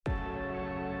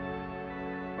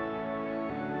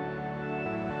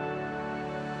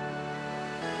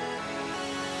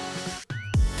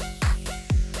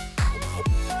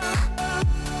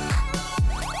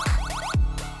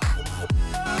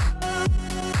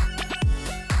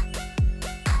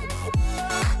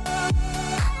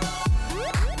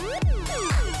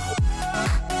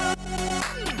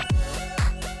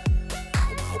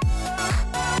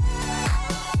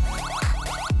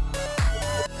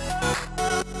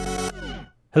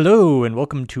Hello, and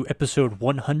welcome to episode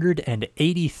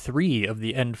 183 of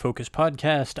the End Focus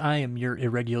podcast. I am your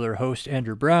irregular host,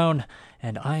 Andrew Brown,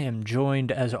 and I am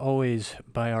joined, as always,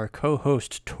 by our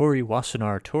co-host, Tori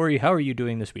Wassenaar. Tori, how are you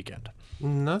doing this weekend?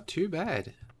 Not too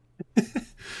bad.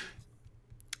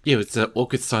 Yeah, it's an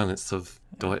awkward silence of,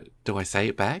 do I say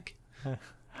it back?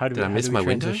 Did I miss my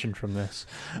window? Transition from this?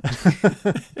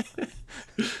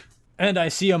 And I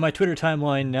see on my Twitter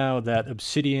timeline now that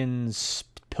Obsidian's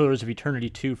Pillars of Eternity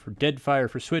 2 for Deadfire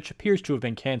for Switch appears to have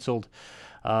been cancelled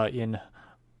in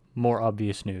more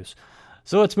obvious news.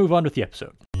 So let's move on with the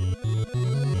episode.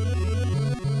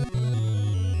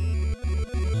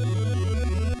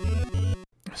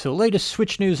 So latest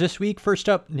Switch news this week. First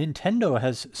up, Nintendo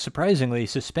has surprisingly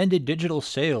suspended digital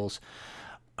sales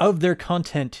of their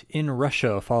content in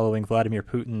Russia following Vladimir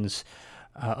Putin's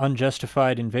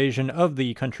unjustified invasion of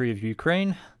the country of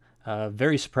Ukraine.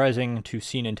 Very surprising to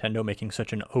see Nintendo making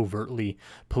such an overtly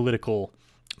political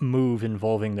move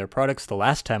involving their products. The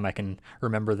last time I can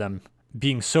remember them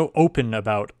being so open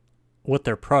about what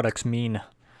their products mean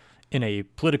in a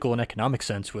political and economic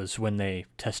sense was when they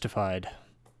testified,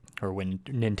 or when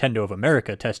Nintendo of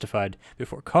America testified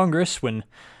before Congress when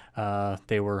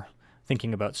they were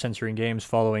thinking about censoring games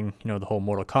following, the whole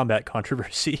Mortal Kombat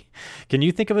controversy. Can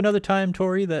you think of another time,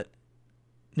 Tori, that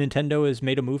Nintendo has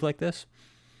made a move like this?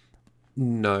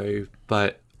 No,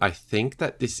 but I think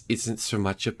that this isn't so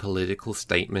much a political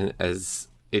statement as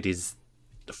it is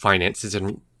finances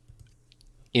in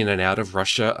and out of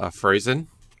Russia are frozen.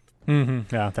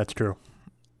 Mm-hmm. Yeah, that's true.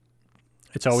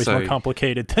 It's always more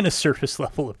complicated than a surface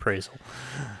level appraisal.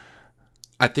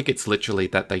 I think it's literally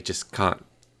that they just can't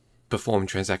perform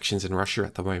transactions in Russia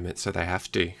at the moment, so they have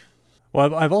to.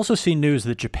 Well, I've also seen news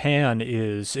that Japan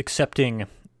is accepting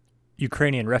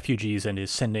Ukrainian refugees and is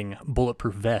sending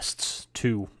bulletproof vests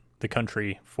to the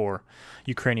country for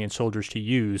Ukrainian soldiers to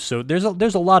use. So there's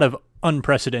a lot of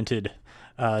unprecedented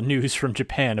news from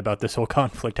Japan about this whole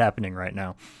conflict happening right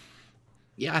now.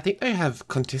 Yeah, I think they have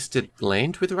contested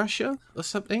land with Russia or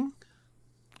something.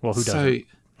 Well, who doesn't?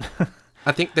 So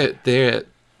I think that their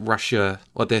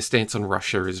stance on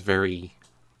Russia is very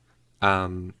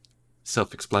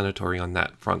self-explanatory on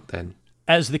that front then.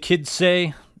 As the kids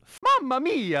say, Mamma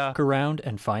mia! Look around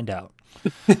and find out.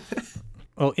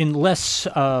 Well, in less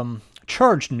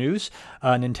charged news,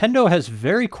 Nintendo has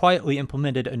very quietly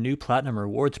implemented a new Platinum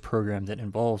Rewards program that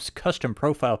involves custom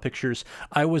profile pictures.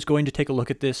 I was going to take a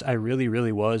look at this. I really,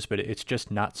 really was, but it's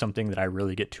just not something that I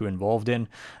really get too involved in.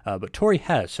 But Tori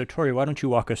has. So, Tori, why don't you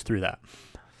walk us through that?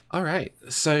 All right.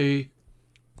 So,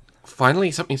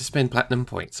 finally something to spend Platinum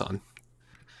points on.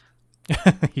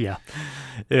 Yeah.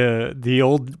 The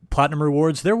old Platinum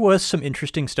Rewards, there was some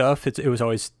interesting stuff. It was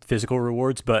always physical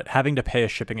rewards, but having to pay a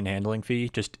shipping and handling fee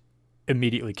just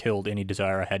immediately killed any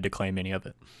desire I had to claim any of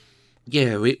it.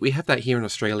 Yeah, we have that here in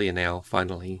Australia now,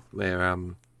 finally, where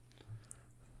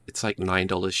it's like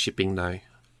 $9 shipping though.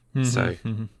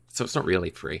 Mm-hmm, so it's not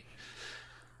really free.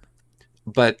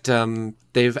 But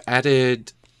they've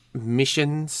added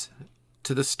missions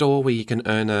to the store where you can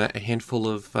earn a handful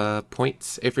of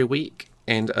points every week,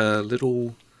 and a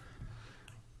little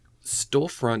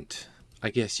storefront, I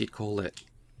guess you'd call it,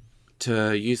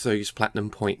 to use those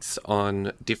platinum points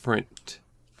on different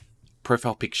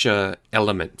profile picture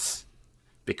elements,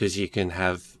 because you can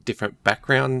have different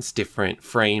backgrounds, different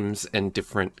frames, and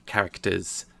different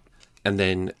characters, and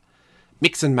then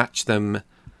mix and match them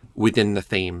within the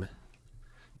theme.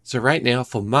 So right now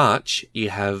for March, you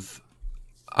have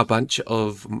a bunch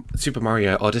of Super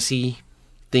Mario Odyssey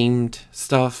themed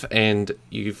stuff, and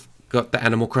you've got the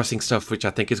Animal Crossing stuff, which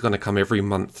I think is going to come every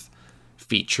month,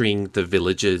 featuring the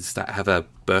villagers that have a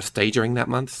birthday during that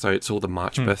month. So it's all the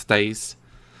March birthdays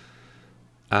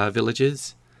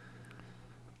villages.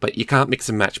 But you can't mix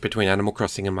and match between Animal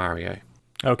Crossing and Mario.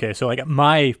 Okay, so like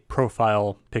my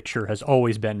profile picture has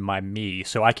always been my me,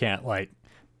 so I can't like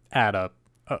add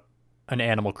an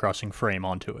Animal Crossing frame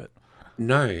onto it.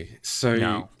 No.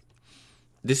 So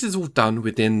this is all done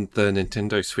within the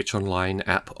Nintendo Switch Online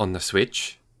app on the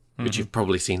Switch, which you've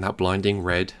probably seen that blinding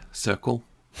red circle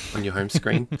on your home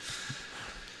screen.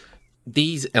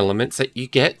 These elements that you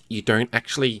get, you don't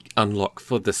actually unlock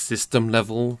for the system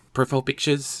level profile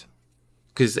pictures,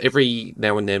 because every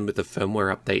now and then with the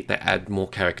firmware update, they add more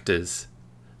characters,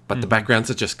 but the backgrounds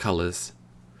are just colors.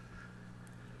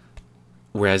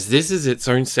 Whereas this is its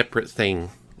own separate thing.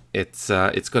 It's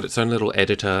got its own little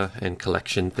editor and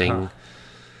collection thing,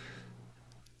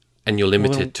 and you're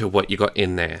limited to what you got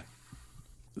in there.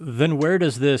 Then where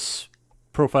does this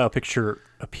profile picture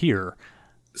appear?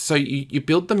 So you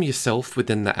build them yourself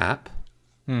within the app.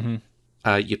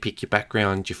 Mm-hmm. You pick your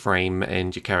background, your frame,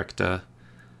 and your character.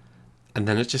 and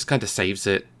then it just kind of saves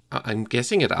it. I'm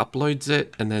guessing it uploads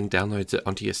it and then downloads it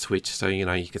onto your Switch, so you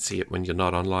can see it when you're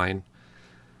not online.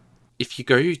 If you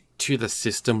go to the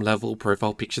system level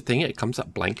profile picture thing, it comes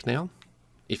up blank now.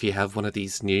 If you have one of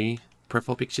these new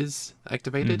profile pictures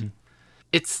activated,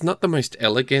 It's not the most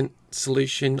elegant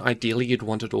solution. Ideally, you'd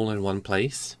want it all in one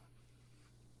place,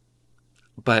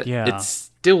 but it's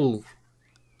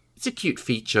a cute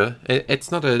feature.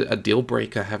 It's not a deal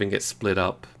breaker having it split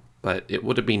up, but it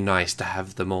would have been nice to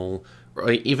have them all,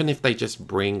 or even if they just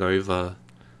bring over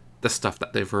the stuff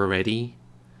that they've already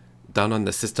done on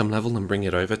the system level and bring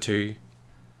it over to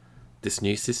this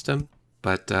new system.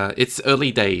 But it's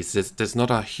early days. There's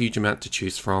not a huge amount to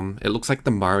choose from. It looks like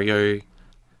the Mario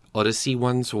Odyssey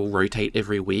ones will rotate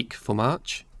every week for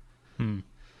March.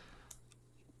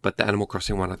 But the Animal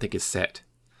Crossing one, I think, is set.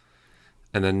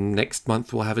 And then next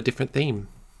month we'll have a different theme.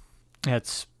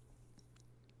 That's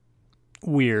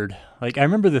weird. Like, I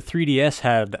remember the 3DS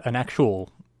had an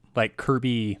actual, like,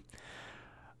 Kirby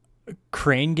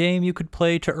crane game you could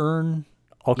play to earn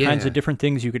all kinds of different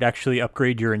things. You could actually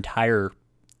upgrade your entire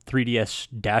 3DS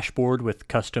dashboard with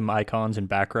custom icons and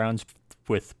backgrounds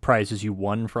with prizes you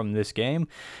won from this game.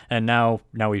 And now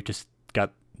we've just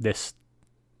got this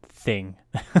thing.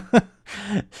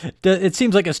 It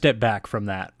seems like a step back from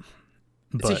that.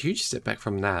 It's a huge step back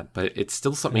from that, but it's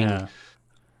still something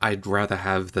I'd rather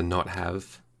have than not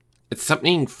have. It's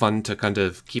something fun to kind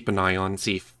of keep an eye on,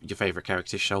 see if your favorite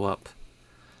characters show up.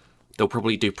 They'll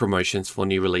probably do promotions for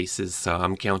new releases, so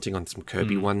I'm counting on some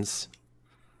Kirby ones.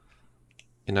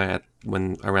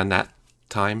 Around that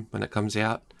time when it comes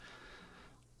out.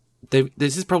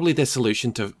 This is probably their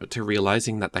solution to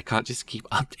realizing that they can't just keep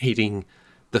updating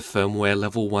the firmware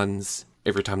level ones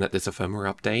every time that there's a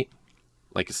firmware update.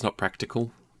 Like, it's not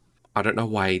practical. I don't know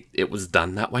why it was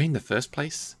done that way in the first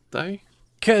place, though.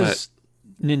 Because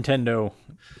Nintendo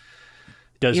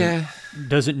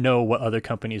doesn't know what other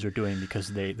companies are doing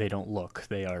because they don't look.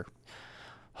 They are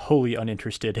wholly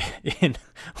uninterested in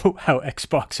how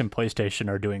Xbox and PlayStation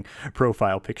are doing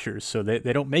profile pictures. So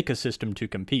they don't make a system to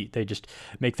compete. They just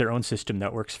make their own system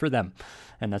that works for them.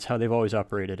 And that's how they've always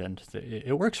operated, and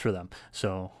it works for them.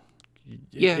 So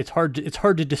it's hard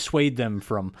to dissuade them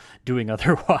from doing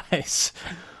otherwise.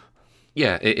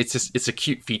 Yeah, it's a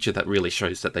cute feature that really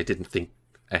shows that they didn't think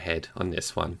ahead on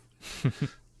this one.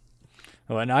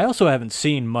 Well, and I also haven't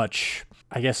seen much,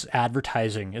 I guess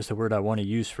advertising is the word I want to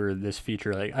use for this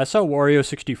feature. Like, I saw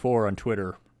Wario64 on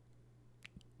Twitter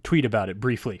tweet about it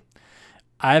briefly.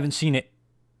 I haven't seen it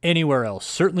anywhere else.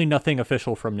 Certainly nothing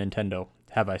official from Nintendo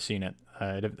have I seen it.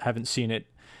 I haven't seen it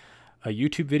a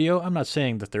YouTube video. I'm not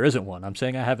saying that there isn't one. I'm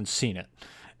saying I haven't seen it.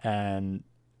 And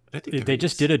they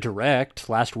just did a direct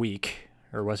last week,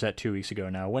 or was that 2 weeks ago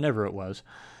now? Whenever it was.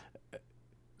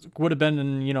 Would have been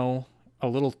in, a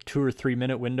little 2 or 3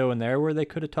 minute window in there where they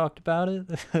could have talked about it.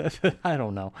 I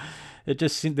don't know. It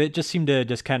just seemed to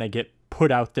just kind of get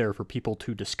put out there for people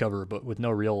to discover, but with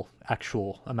no real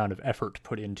actual amount of effort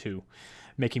put into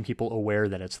making people aware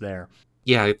that it's there.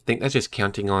 Yeah, I think they're just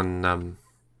counting on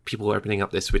people opening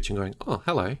up their Switch and going, "Oh,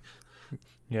 hello."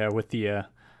 Yeah, with the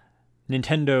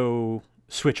Nintendo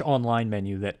Switch Online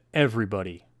menu that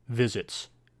everybody visits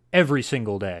every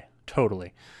single day.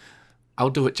 Totally. I'll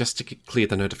do it just to clear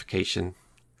the notification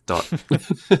dot.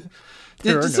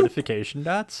 There are notification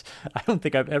dots? I don't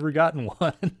think I've ever gotten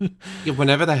one. Yeah,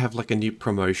 whenever they have like a new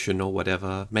promotion or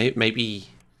whatever, maybe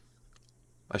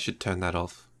I should turn that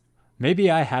off. Maybe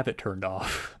I have it turned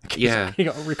off. Yeah. I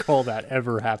don't recall that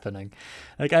ever happening.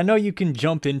 Like, I know you can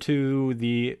jump into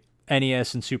the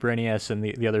NES and Super NES and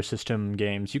the other system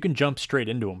games. You can jump straight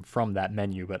into them from that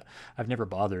menu, but I've never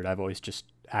bothered. I've always just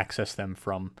accessed them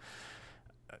from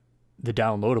the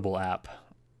downloadable app.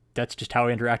 That's just how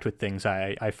I interact with things.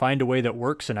 I find a way that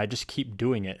works and I just keep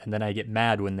doing it, and then I get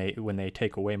mad when they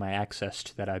take away my access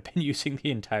that I've been using the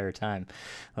entire time.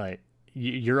 Like,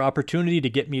 your opportunity to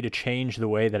get me to change the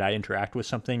way that I interact with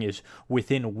something is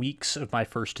within weeks of my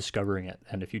first discovering it,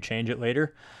 and if you change it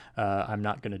later, I'm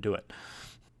not going to do it.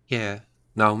 Yeah,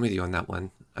 no, I'm with you on that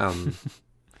one.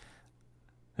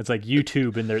 It's like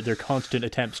YouTube and their constant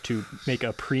attempts to make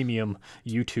a premium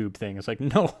YouTube thing. It's like,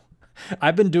 no.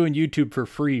 I've been doing YouTube for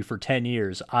free for 10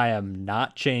 years. I am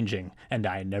not changing, and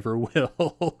I never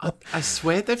will. I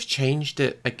swear they've changed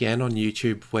it again on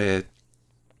YouTube, where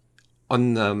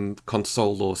on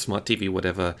console or smart TV,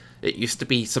 whatever, it used to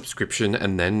be subscription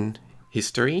and then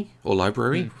history or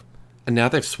library. And now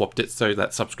they've swapped it so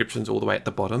that subscription's all the way at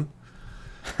the bottom.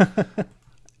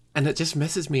 And it just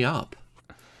messes me up.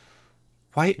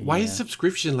 Why is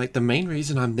subscription like the main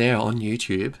reason I'm there on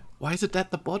YouTube? Why is it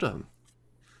at the bottom?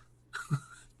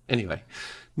 Anyway,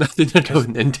 Nothing to do with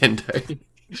Nintendo.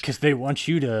 Because they want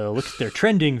you to look at their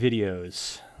trending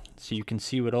videos so you can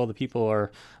see what all the people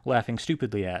are laughing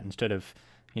stupidly at instead of,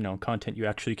 content you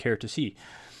actually care to see.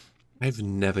 I've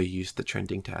never used the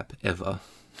trending tab, ever.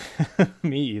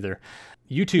 Me either.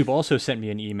 YouTube also sent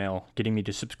me an email getting me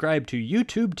to subscribe to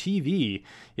YouTube TV.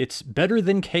 It's better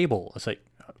than cable. It's like,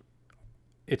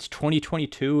 it's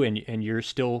 2022 and you're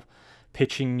still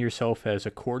pitching yourself as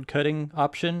a cord cutting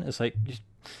option. It's like,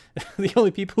 the only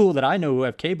people that I know who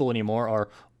have cable anymore are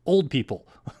old people.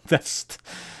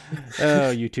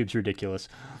 YouTube's ridiculous.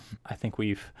 I think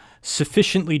we've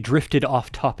sufficiently drifted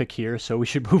off topic here, so we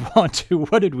should move on to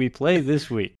what did we play this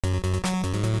week.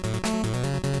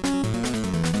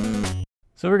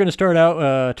 So we're going to start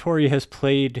out. Tori has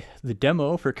played the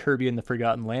demo for Kirby and the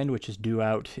Forgotten Land, which is due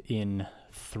out in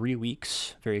 3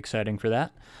 weeks. Very exciting for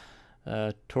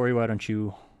that. Tori, why don't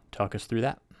you talk us through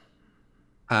that?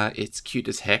 It's cute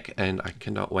as heck, and I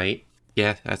cannot wait.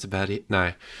 Yeah, that's about it.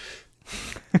 No.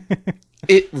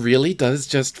 It really does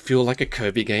just feel like a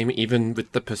Kirby game, even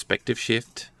with the perspective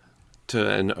shift to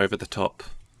an over-the-top...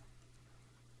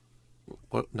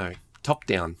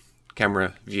 top-down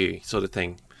camera view sort of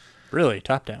thing. Really?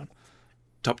 Top-down?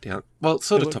 Top-down. Well,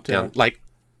 sort of top-down. Like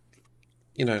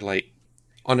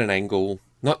on an angle,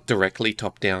 not directly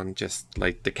top-down, just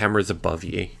like the camera's above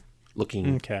you,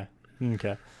 looking... Okay.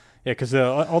 Yeah, because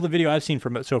all the video I've seen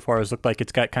from it so far has looked like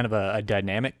it's got kind of a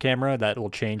dynamic camera that will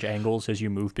change angles as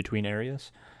you move between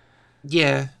areas.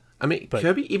 Yeah. I mean,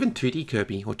 Kirby, even 2D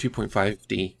Kirby or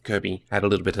 2.5D Kirby had a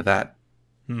little bit of that.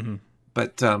 Mm-hmm.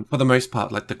 But for the most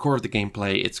part, like the core of the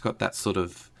gameplay, it's got that sort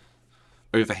of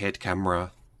overhead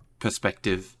camera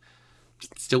perspective.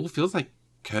 It still feels like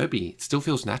Kirby. It still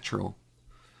feels natural.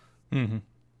 Mm-hmm.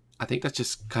 I think that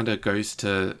just kind of goes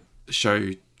to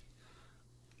show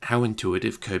how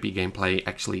intuitive Kirby gameplay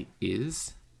actually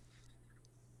is.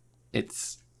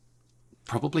 It's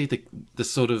probably the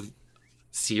sort of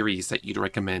series that you'd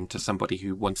recommend to somebody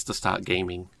who wants to start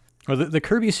gaming. Well, the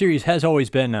Kirby series has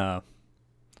always been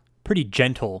pretty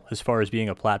gentle as far as being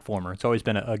a platformer. It's always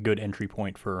been a good entry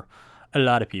point for a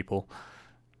lot of people.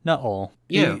 Not all.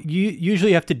 Yeah. You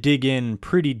usually have to dig in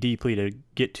pretty deeply to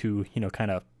get to,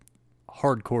 kind of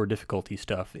hardcore difficulty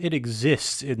stuff. It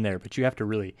exists in there, but you have to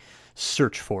really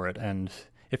search for it. And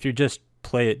if you just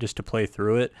play it just to play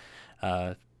through it,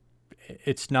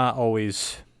 it's not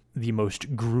always the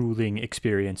most grueling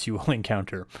experience you will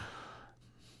encounter.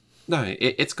 No,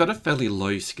 it's got a fairly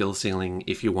low skill ceiling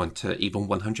if you want to even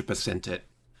 100% it.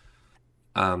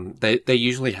 They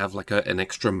usually have like an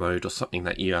extra mode or something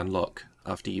that you unlock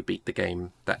after you beat the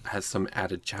game that has some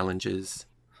added challenges.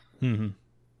 Mm-hmm.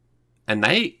 And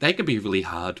they could be really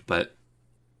hard, but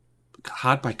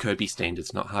hard by Kirby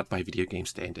standards, not hard by video game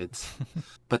standards.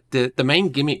 But the main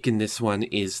gimmick in this one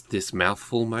is this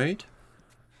mouthful mode.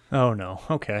 Oh no,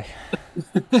 okay.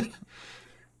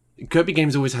 Kirby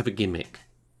games always have a gimmick.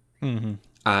 Mm-hmm.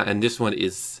 And this one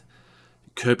is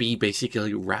Kirby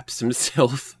basically wraps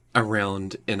himself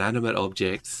around inanimate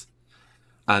objects.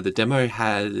 The demo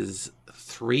has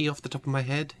 3 off the top of my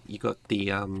head. You got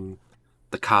the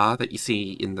car that you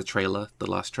see in the trailer, the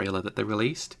last trailer that they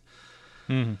released.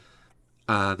 Mm-hmm.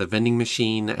 The vending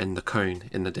machine and the cone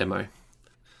in the demo.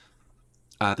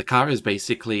 The car is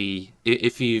basically,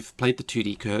 if you've played the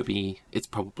 2D Kirby, it's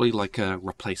probably like a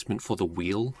replacement for the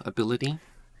wheel ability.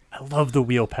 I love the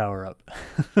wheel power-up.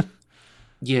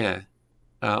 Yeah.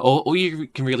 All you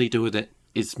can really do with it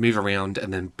is move around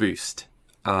and then boost.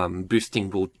 Boosting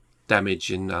will damage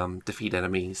and defeat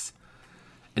enemies.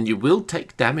 And you will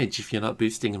take damage if you're not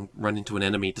boosting and run into an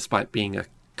enemy despite being a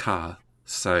car.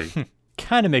 So...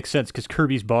 Kind of makes sense because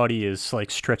Kirby's body is like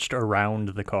stretched around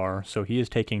the car, so he is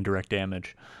taking direct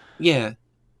damage. Yeah.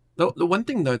 The one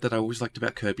thing though that I always liked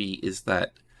about Kirby is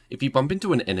that if you bump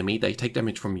into an enemy, they take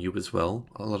damage from you as well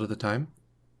a lot of the time.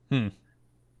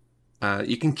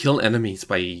 You can kill enemies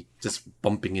by just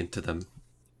bumping into them,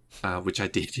 which I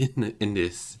did in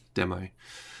this demo.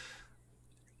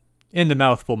 In the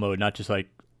mouthful mode, not just like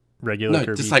regular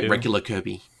Kirby. No, just like too? regular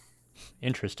Kirby.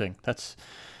 Interesting. That's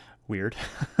weird.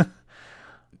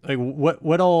 Like,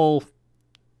 what all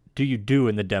do you do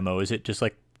in the demo? Is it just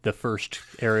like the first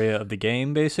area of the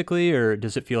game, basically, or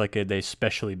does it feel like they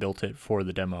specially built it for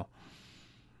the demo?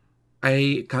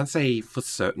 I can't say for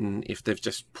certain if they've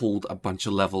just pulled a bunch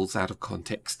of levels out of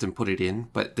context and put it in,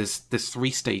 but there's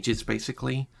 3 stages,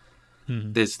 basically.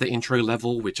 Mm-hmm. There's the intro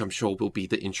level, which I'm sure will be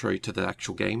the intro to the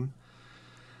actual game.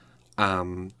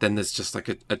 Then there's just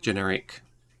like a generic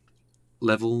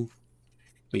level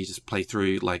where you just play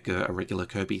through like a regular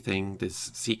Kirby thing.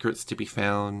 There's secrets to be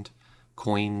found,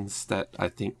 coins that I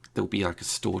think there'll be like a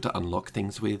store to unlock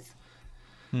things with.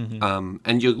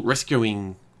 And you're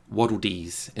rescuing Waddle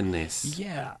Dees in this.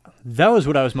 Yeah, that was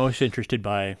what I was most interested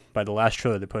by the last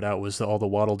trailer they put out was all the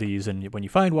Waddle Dees, and when you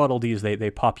find Waddle Dees, they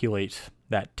populate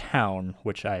that town,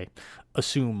 which I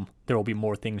assume there will be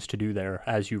more things to do there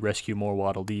as you rescue more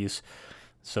Waddle Dees.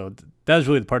 So that is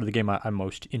really the part of the game I'm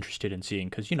most interested in seeing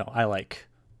because I like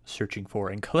searching for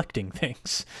and collecting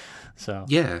things. So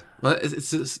Yeah, well,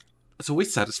 it's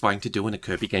always satisfying to do in a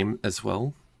Kirby game as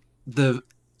well. The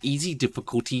easy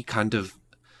difficulty kind of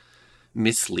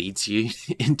misleads you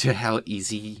into how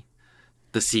easy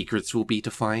the secrets will be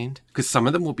to find, because some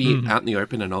of them will be out in the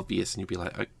open and obvious and you'll be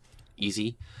like, oh,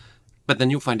 easy, but then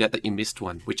you'll find out that you missed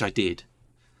one, which I did.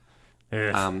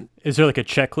 Is there like a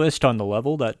checklist on the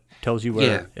level that tells you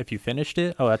where if you finished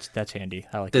it? Oh, that's handy.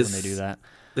 I like it when they do that.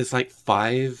 There's like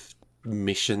 5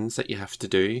 missions that you have to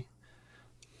do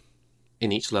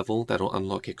in each level that'll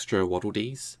unlock extra Waddle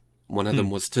Dees. One of them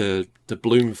was to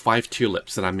bloom 5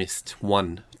 tulips, and I missed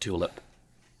 1 tulip.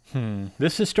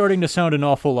 This is starting to sound an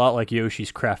awful lot like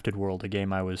Yoshi's Crafted World, a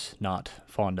game I was not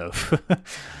fond of.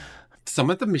 Some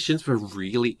of the missions were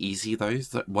really easy, though.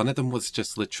 One of them was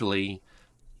just literally,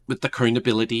 with the cone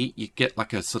ability, you get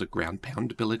like a sort of ground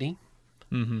pound ability.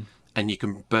 Mm-hmm. And you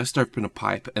can burst open a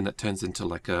pipe, and it turns into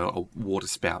like a water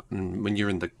spout. And when you're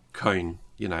in the cone,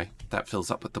 that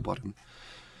fills up at the bottom.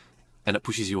 And it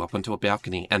pushes you up onto a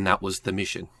balcony, and that was the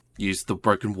mission. Use the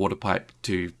broken water pipe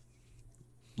to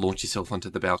launch yourself onto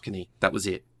the balcony. That was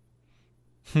it.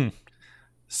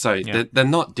 So they're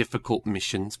not difficult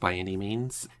missions by any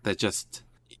means. They're just,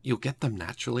 you'll get them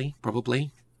naturally,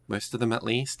 probably. Most of them at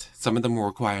least. Some of them will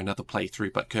require another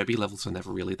playthrough, but Kirby levels are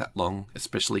never really that long,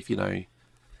 especially if you know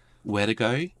where to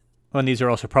go. Well, and these are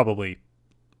also probably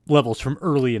levels from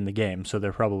early in the game, so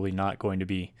they're probably not going to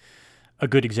be a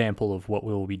good example of what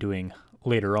we'll be doing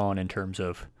later on in terms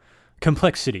of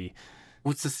complexity.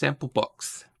 What's the sample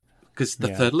box? Because the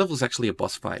third level is actually a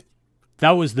boss fight.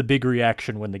 That was the big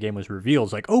reaction when the game was revealed.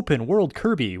 It's like, open world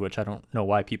Kirby, which I don't know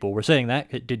why people were saying that.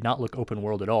 It did not look open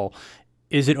world at all.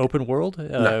 Is it open world?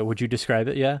 No. Would you describe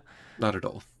it? Yeah? Not at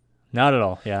all. Not at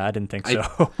all. Yeah, I didn't think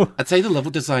so. I'd say the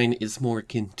level design is more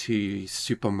akin to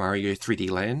Super Mario 3D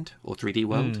Land or 3D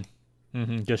World.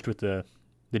 Just with the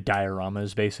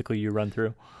dioramas, basically, you run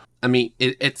through. I mean,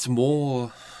 it's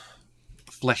more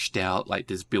fleshed out, like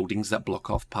there's buildings that block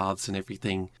off paths and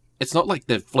everything. It's not like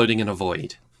they're floating in a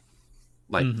void,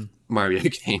 like Mario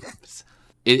games.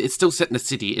 It's still set in a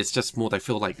city, it's just more they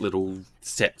feel like little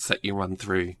sets that you run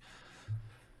through.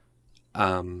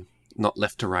 Not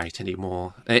left to right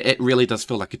anymore. It really does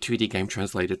feel like a 2D game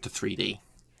translated to 3D.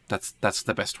 That's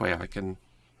the best way I can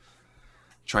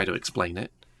try to explain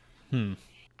it.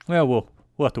 Well, we'll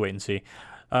have to wait and see.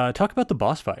 Talk about the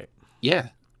boss fight. Yeah.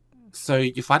 So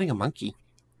you're fighting a monkey.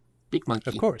 Big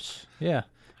monkey. Of course. Yeah.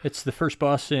 It's the first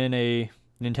boss in a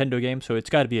Nintendo game, so it's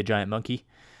got to be a giant monkey.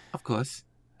 Of course.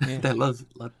 Yeah. they love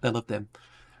them.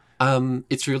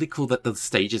 It's really cool that the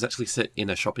stage is actually set in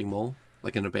a shopping mall,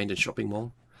 like an abandoned shopping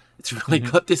mall. It's really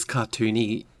got this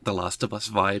cartoony The Last of Us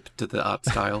vibe to the art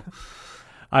style.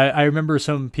 I remember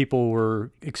some people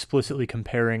were explicitly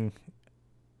comparing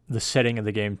the setting of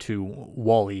the game to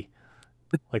WALL-E,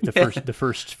 like the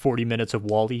first 40 minutes of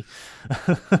WALL-E.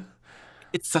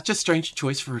 It's such a strange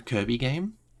choice for a Kirby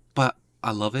game, but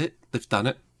I love it. They've done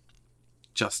it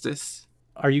justice.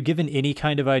 Are you given any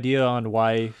kind of idea on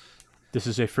why this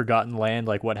is a forgotten land,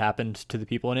 like what happened to the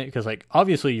people in it? Because like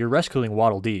obviously you're rescuing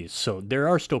Waddle Dees, so there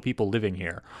are still people living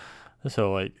here.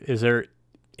 So is there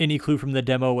any clue from the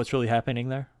demo what's really happening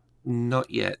there?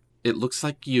 Not yet. It looks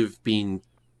like you've been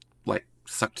like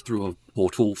sucked through a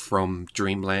portal from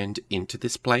Dreamland into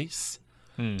this place.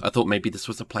 I thought maybe this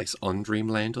was a place on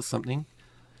Dreamland or something,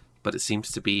 but it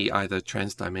seems to be either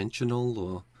transdimensional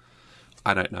or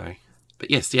I don't know. But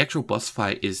yes, the actual boss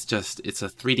fight is it's a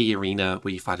 3D arena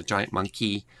where you fight a giant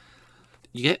monkey.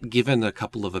 You get given a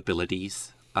couple of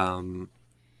abilities. A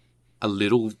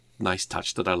little nice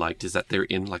touch that I liked is that they're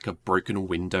in like a broken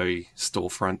window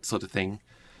storefront sort of thing,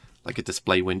 like a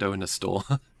display window in a store.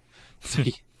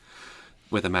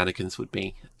 Where the mannequins would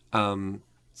be.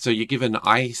 So you're given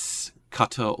ice,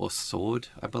 cutter, or sword,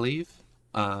 I believe.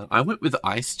 I went with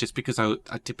ice just because I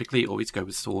typically always go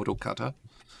with sword or cutter.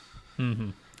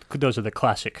 Those are the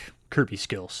classic Kirby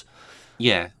skills.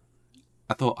 Yeah.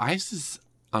 I thought ice is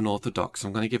unorthodox.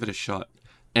 I'm going to give it a shot.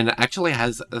 And it actually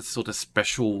has a sort of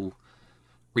special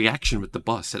reaction with the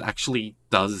boss. It actually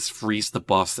does freeze the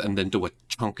boss and then do a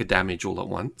chunk of damage all at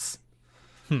once.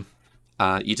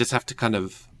 You just have to kind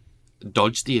of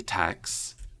dodge the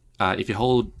attacks. If you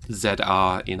hold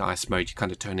ZR in ice mode, you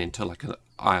kind of turn into like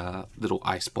a little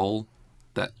ice ball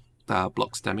that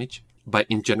blocks damage. But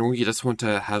in general, you just want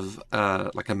to have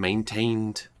like a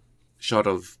maintained shot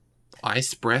of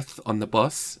ice breath on the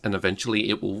boss, and eventually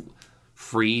it will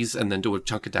freeze and then do a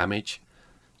chunk of damage.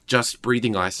 Just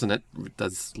breathing ice on it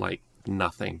does like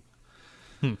nothing.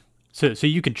 So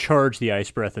you can charge the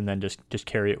ice breath and then just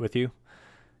carry it with you?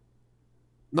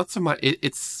 Not so much.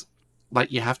 It's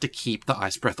like you have to keep the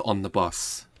ice breath on the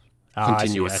boss I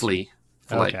continuously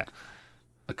for Okay. like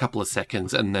a couple of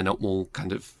seconds, and then it will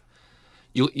kind of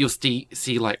you'll see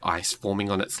like ice forming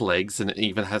on its legs, and it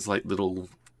even has like little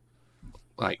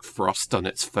like frost on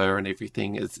its fur and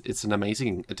everything. It's an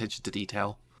amazing attention to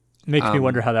detail. Makes me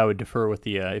wonder how that would differ with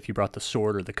the if you brought the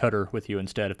sword or the cutter with you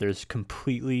instead. If there's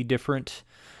completely different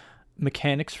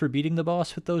mechanics for beating the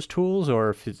boss with those tools, or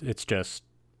if it's just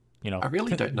I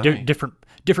really don't know.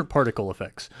 different particle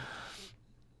effects.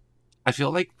 I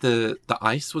feel like the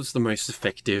ice was the most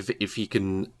effective if you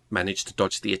can manage to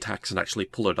dodge the attacks and actually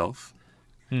pull it off.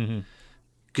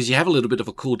 Because you have a little bit of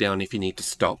a cooldown if you need to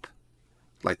stop.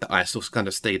 Like the ice will kind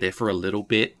of stay there for a little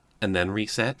bit and then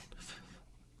reset.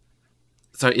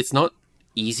 So it's not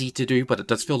easy to do, but it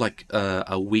does feel like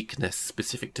a weakness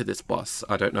specific to this boss.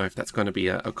 I don't know if that's going to be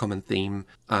a common theme.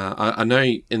 I know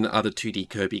in other 2D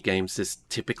Kirby games there's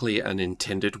typically an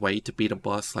intended way to beat a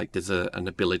boss, like there's an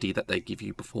ability that they give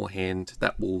you beforehand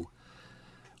that will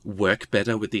work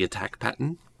better with the attack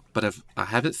pattern, but I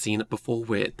haven't seen it before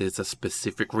where there's a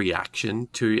specific reaction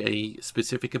to a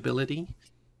specific ability.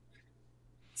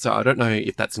 So I don't know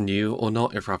if that's new or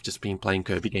not, if I've just been playing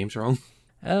Kirby games wrong.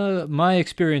 My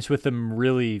experience with them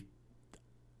really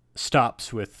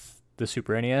stops with the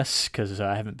Super NES because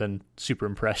I haven't been super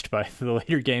impressed by the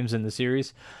later games in the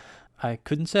series. I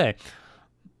couldn't say.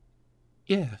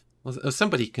 Yeah, well,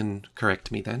 somebody can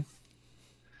correct me then.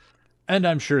 And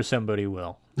I'm sure somebody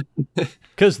will.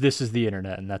 Because this is the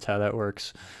internet and that's how that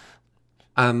works.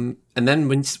 And then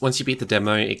once you beat the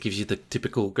demo, it gives you the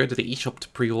typical go to the eShop to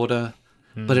pre-order,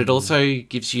 but it also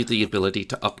gives you the ability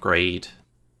to upgrade,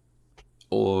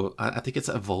 or I think it's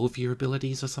evolve your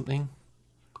abilities or something.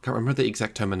 I can't remember the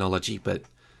exact terminology, but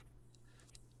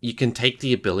you can take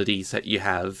the abilities that you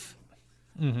have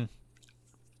and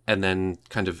then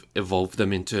kind of evolve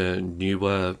them into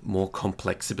newer, more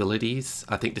complex abilities.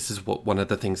 I think this is one of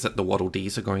the things that the Waddle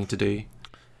Dees are going to do.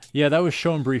 Yeah, that was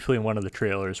shown briefly in one of the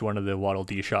trailers. One of the Waddle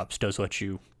Dee shops does let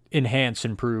you enhance,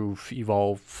 improve,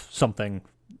 evolve something,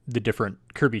 the different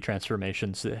Kirby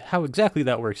transformations. How exactly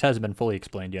that works hasn't been fully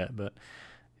explained yet, but...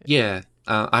 Yeah,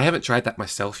 I haven't tried that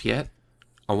myself yet.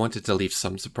 I wanted to leave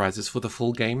some surprises for the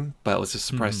full game, but I was just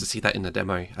surprised to see that in the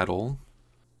demo at all.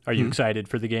 Are you excited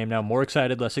for the game now? More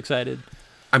excited, less excited?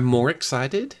 I'm more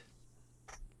excited.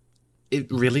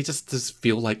 It really just does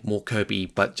feel like more Kirby,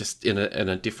 but just in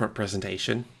a different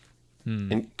presentation.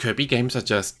 And Kirby games are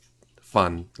just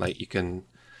fun. Like, you can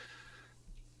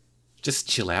just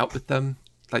chill out with them.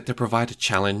 Like, they provide a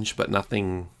challenge, but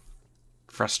nothing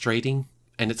frustrating.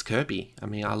 And it's Kirby. I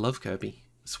mean, I love Kirby.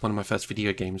 It's one of my first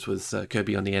video games was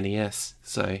Kirby on the NES.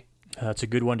 So That's a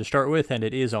good one to start with, and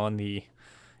it is on the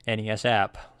NES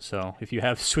app. So if you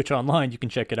have Switch Online, you can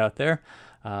check it out there.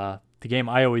 The game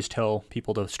I always tell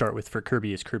people to start with for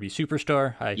Kirby is Kirby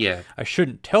Superstar. I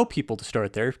shouldn't tell people to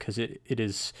start there because it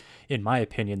is, in my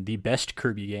opinion, the best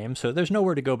Kirby game. So there's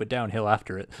nowhere to go but downhill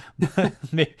after it.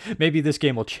 Maybe this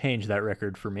game will change that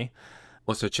record for me.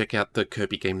 Also, check out the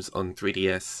Kirby games on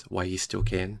 3DS while you still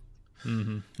can.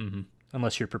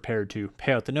 Unless you're prepared to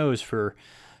pay out the nose for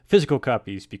physical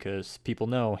copies, because people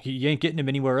know you ain't getting them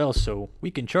anywhere else, so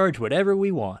we can charge whatever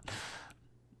we want.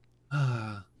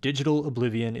 Digital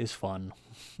Oblivion is fun.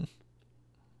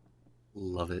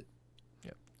 Love it.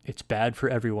 Yep. It's bad for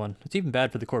everyone. It's even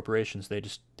bad for the corporations.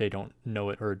 They don't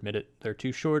know it or admit it. They're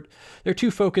too short. They're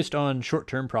too focused on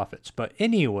short-term profits. But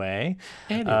anyway.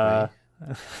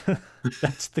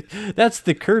 That's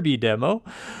the Kirby demo.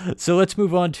 So let's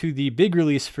move on to the big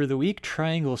release for the week,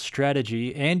 Triangle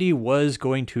Strategy. Andy was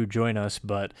going to join us,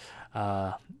 but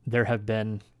there have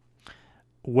been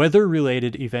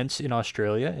weather-related events in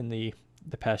Australia in the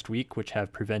past week, which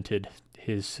have prevented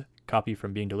his copy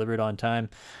from being delivered on time.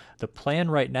 The plan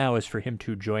right now is for him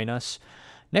to join us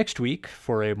next week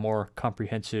for a more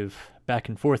comprehensive back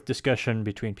and forth discussion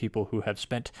between people who have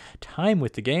spent time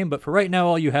with the game. But for right now,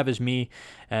 all you have is me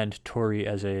and Tori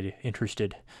as an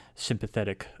interested,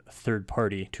 sympathetic third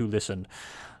party to listen.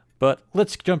 But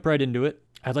let's jump right into it.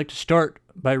 I'd like to start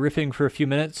by riffing for a few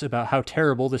minutes about how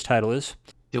terrible this title is.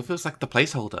 Still feels like the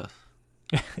placeholder.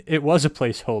 It was a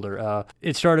placeholder.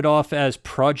 It started off as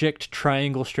Project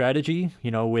Triangle Strategy,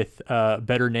 with a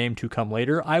better name to come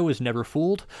later. I was never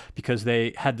fooled because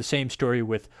they had the same story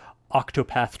with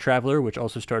Octopath Traveler, which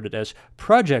also started as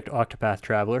Project Octopath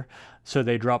Traveler. So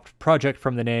they dropped Project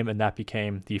from the name, and that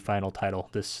became the final title.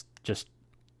 This just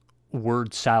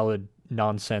word salad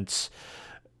nonsense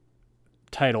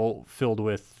title filled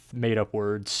with made-up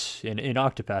words in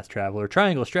Octopath Traveler.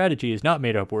 Triangle Strategy is not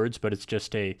made-up words, but it's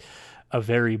just a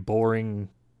very boring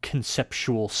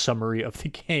conceptual summary of the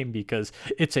game because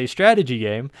it's a strategy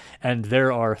game, and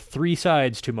there are 3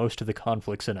 sides to most of the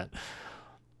conflicts in it.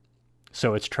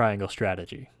 So it's Triangle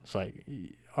Strategy. It's like,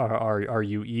 are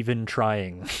you even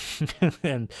trying?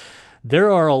 And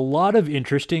there are a lot of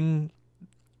interesting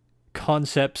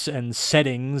concepts and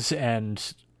settings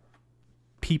and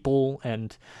people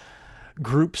and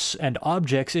groups and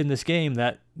objects in this game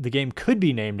that the game could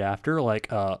be named after, like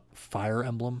Fire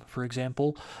Emblem, for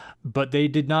example. But they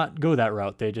did not go that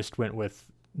route. They just went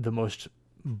with the most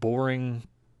boring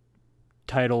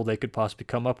title they could possibly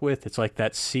come up with. It's like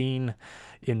that scene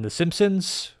in The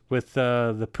Simpsons with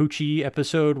the Poochie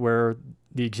episode where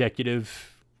the executive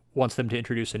wants them to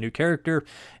introduce a new character,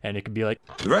 and it could be like,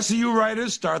 the rest of you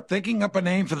writers start thinking up a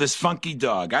name for this funky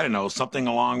dog. I don't know, something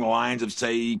along the lines of,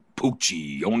 say,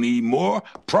 Poochie, only more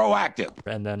proactive.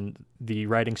 And then the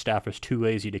writing staff is too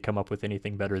lazy to come up with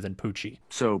anything better than Poochie.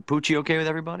 So Poochie okay with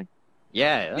everybody?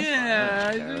 Yeah.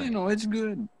 It's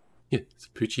good. Yeah, is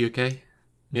Poochie okay?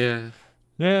 Yeah.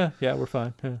 Yeah, we're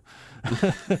fine. Yeah.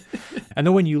 And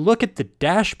then when you look at the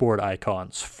dashboard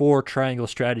icons for Triangle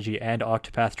Strategy and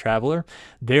Octopath Traveler,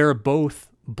 they're both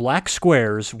black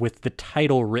squares with the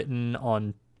title written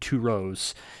on 2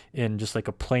 rows in just like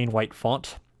a plain white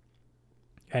font.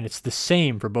 And it's the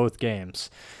same for both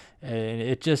games. And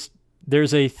it just,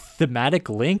 there's a thematic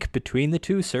link between the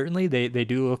two, certainly. They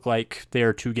do look like they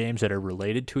are 2 games that are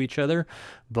related to each other,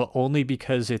 but only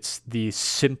because it's the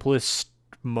simplest,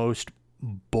 most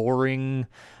boring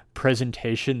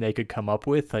presentation they could come up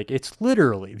with. Like, it's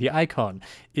literally, the icon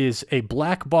is a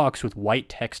black box with white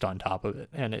text on top of it,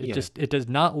 and it does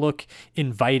not look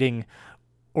inviting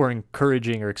or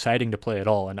encouraging or exciting to play at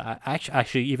all. And I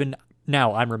actually even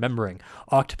now I'm remembering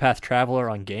Octopath Traveler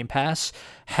on Game Pass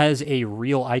has a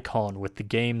real icon with the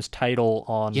game's title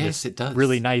on. Yes, it does.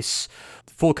 Really nice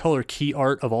full color key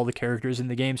art of all the characters in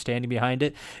the game standing behind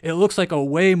it. It looks like a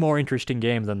way more interesting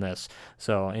game than this.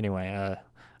 So anyway,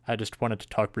 I just wanted to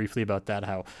talk briefly about that,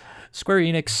 how Square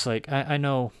Enix, like, I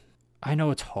know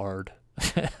it's hard.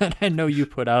 And I know you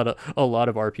put out a lot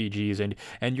of RPGs,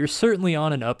 and you're certainly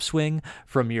on an upswing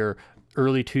from your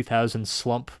early 2000s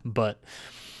slump, but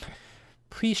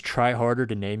please try harder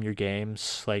to name your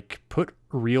games. Like, put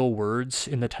real words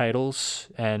in the titles,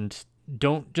 and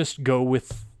don't just go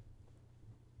with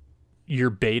your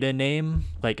beta name.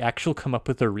 Like, actually come up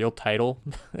with a real title.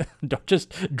 Don't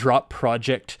just drop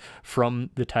project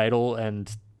from the title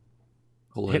and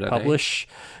hit publish.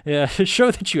 Yeah,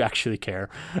 show that you actually care.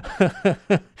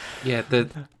 Yeah,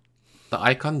 the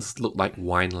icons look like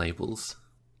wine labels.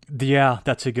 Yeah,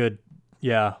 that's a good,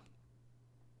 yeah.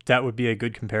 That would be a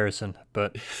good comparison,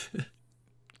 but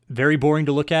very boring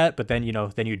to look at, but then,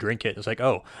 then you drink it. It's like,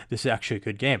 oh, this is actually a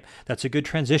good game. That's a good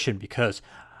transition, because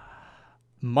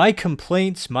my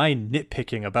complaints, my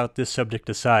nitpicking about this subject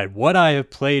aside, what I have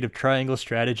played of Triangle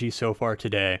Strategy so far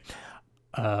today,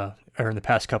 or in the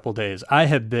past couple days, I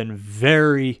have been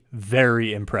very,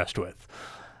 very impressed with.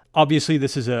 Obviously,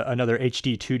 this is another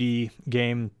HD 2D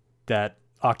game that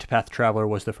Octopath Traveler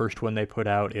was the first one they put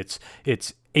out. It's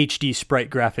HD sprite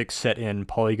graphics set in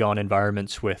polygon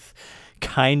environments with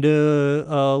kind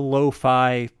of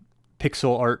lo-fi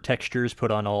pixel art textures put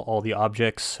on all the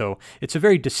objects. So it's a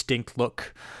very distinct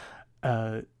look.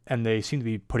 And they seem to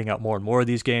be putting out more and more of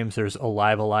these games. There's a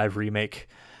Live Alive remake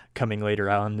coming later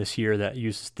on this year that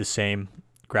uses the same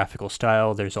graphical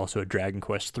style. There's also a Dragon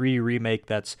Quest III remake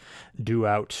that's due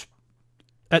out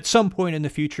at some point in the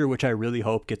future, which I really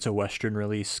hope gets a Western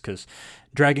release, because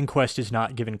Dragon Quest is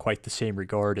not given quite the same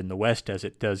regard in the West as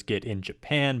it does get in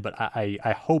Japan, but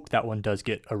I hope that one does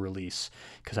get a release,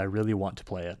 because I really want to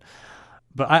play it.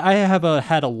 But I have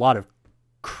had a lot of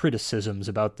criticisms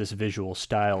about this visual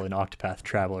style in Octopath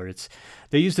Traveler.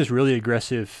 They use this really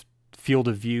aggressive field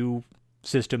of view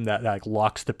system that like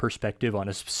locks the perspective on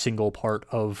a single part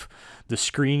of the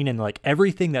screen, and like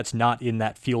everything that's not in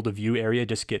that field of view area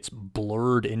just gets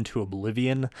blurred into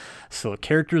oblivion. So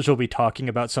characters will be talking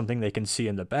about something they can see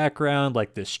in the background,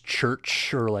 like this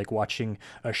church, or like watching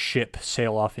a ship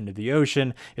sail off into the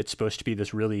ocean. It's supposed to be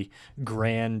this really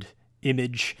grand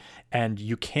image, and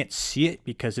you can't see it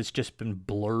because it's just been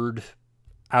blurred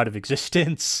out of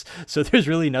existence, so there's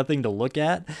really nothing to look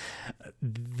at.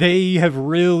 They have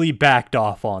really backed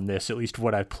off on this, at least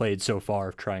what I've played so far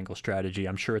of Triangle Strategy.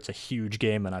 I'm sure it's a huge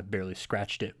game and I've barely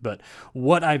scratched it, but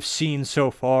what I've seen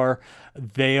so far,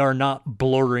 they are not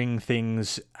blurring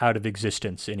things out of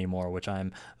existence anymore, which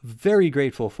I'm very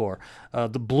grateful for.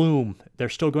 The bloom, they're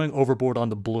still going overboard on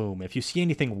the bloom. If you see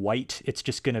anything white, it's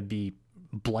just going to be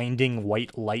blinding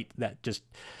white light that just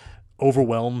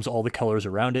overwhelms all the colors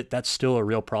around it. That's still a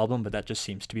real problem, but that just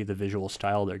seems to be the visual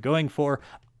style they're going for.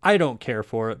 I don't care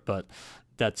for it, but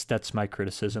that's my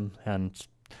criticism, and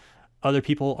other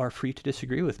people are free to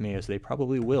disagree with me, as they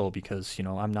probably will, because, you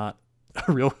know,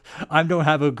 I don't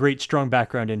have a great strong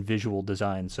background in visual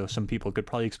design, so some people could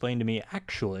probably explain to me,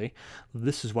 actually,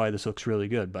 this is why this looks really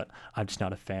good, but I'm just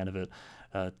not a fan of it.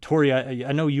 Tori,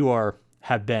 I know you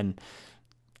have been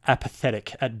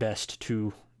apathetic at best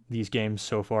to these games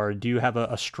so far. Do you have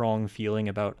a strong feeling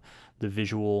about the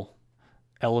visual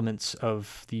elements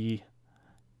of the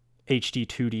HD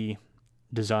 2D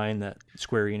design that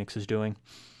Square Enix is doing?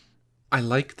 I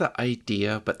like the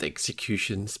idea, but the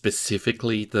execution,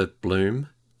 specifically the bloom,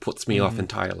 puts me off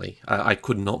entirely. I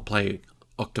could not play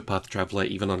Octopath Traveler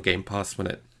even on Game Pass when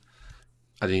I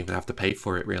didn't even have to pay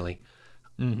for it, really.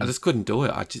 I just couldn't do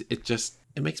it.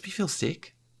 It makes me feel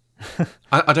sick.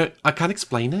 I can't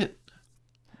explain it.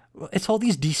 It's all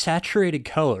these desaturated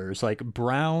colors, like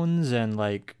browns and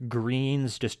like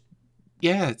greens, just...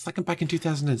 Yeah, it's like I'm back in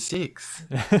 2006.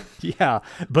 Yeah,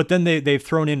 but then they've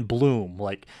thrown in bloom,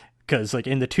 like, because like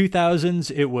in the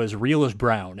 2000s it was real as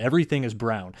brown, everything is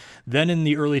brown. Then in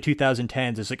the early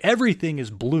 2010s it's like everything is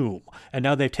bloom, and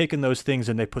now they've taken those things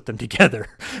and they put them together.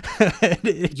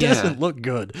 It doesn't look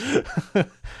good.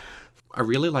 I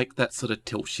really like that sort of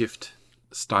tilt shift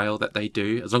style that they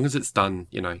do, as long as it's done,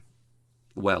 you know,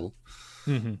 well.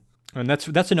 Mm-hmm. And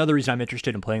that's another reason I'm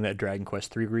interested in playing that Dragon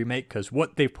Quest III remake, because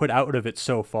what they've put out of it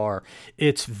so far,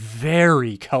 it's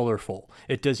very colorful.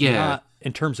 It does not,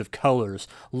 in terms of colors,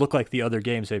 look like the other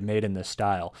games they've made in this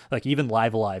style. Like even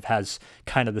Live Alive has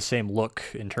kind of the same look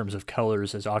in terms of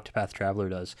colors as Octopath Traveler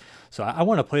does. So I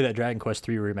want to play that Dragon Quest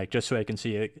III remake just so I can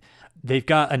see it. They've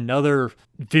got another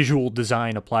visual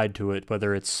design applied to it,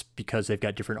 whether it's because they've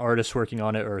got different artists working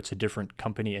on it or it's a different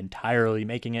company entirely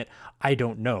making it. I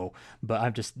don't know,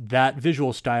 but that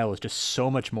visual style is just so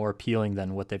much more appealing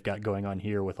than what they've got going on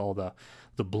here with all the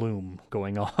bloom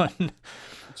going on.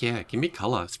 Yeah, give me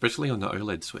color, especially on the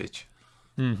OLED Switch.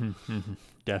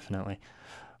 Definitely.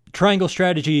 Triangle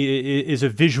Strategy is a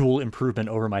visual improvement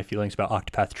over my feelings about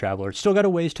Octopath Traveler. It's still got a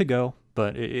ways to go,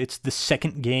 but it's the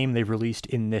second game they've released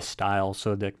in this style,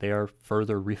 so that they are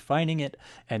further refining it,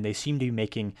 and they seem to be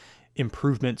making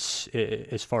improvements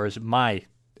as far as my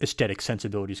aesthetic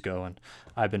sensibilities go, and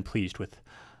I've been pleased with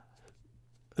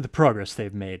the progress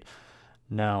they've made.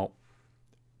 Now,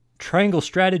 Triangle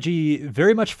Strategy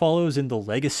very much follows in the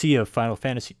legacy of Final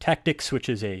Fantasy Tactics, which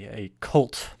is a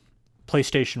cult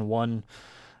PlayStation 1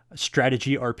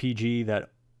 strategy RPG that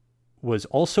was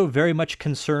also very much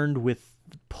concerned with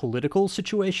political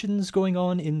situations going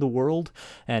on in the world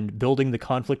and building the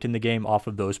conflict in the game off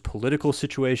of those political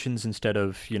situations instead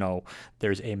of, you know,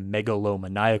 there's a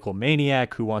megalomaniacal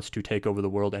maniac who wants to take over the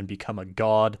world and become a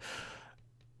god.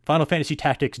 Final Fantasy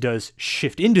Tactics does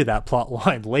shift into that plot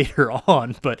line later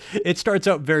on, but it starts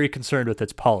out very concerned with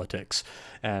its politics,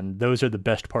 and those are the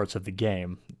best parts of the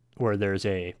game, where there's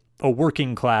a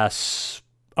working class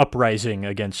uprising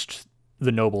against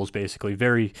the nobles, basically.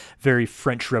 Very, very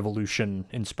French Revolution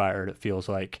inspired, it feels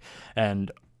like.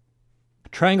 And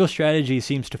Triangle Strategy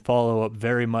seems to follow up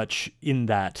very much in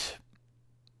that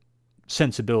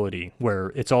sensibility,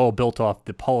 where it's all built off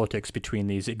the politics between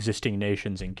these existing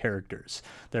nations and characters.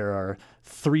 There are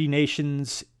 3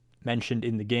 nations mentioned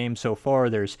in the game so far.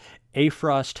 There's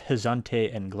Aifrost,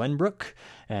 Hazante, and Glenbrook,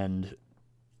 and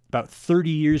about 30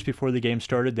 years before the game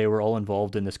started, they were all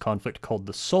involved in this conflict called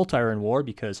the Salt Iron War,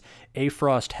 because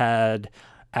Aifrost had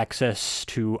access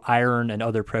to iron and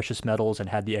other precious metals and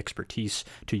had the expertise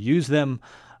to use them.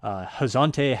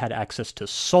 Hazante had access to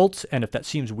salt, and if that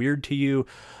seems weird to you,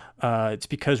 it's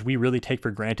because we really take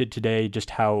for granted today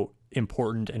just how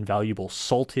important and valuable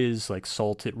salt is. Like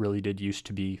salt, it really did used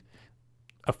to be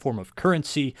a form of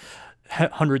currency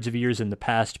hundreds of years in the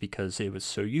past because it was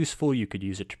so useful. You could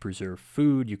use it to preserve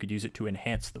food. You could use it to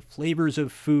enhance the flavors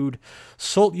of food.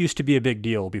 Salt used to be a big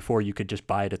deal before you could just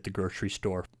buy it at the grocery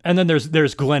store. And then there's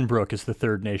Glenbrook is the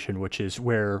third nation, which is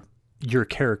where your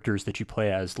characters that you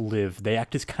play as live. They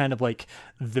act as kind of like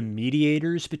the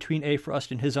mediators between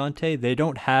Aifrost and Hazante. They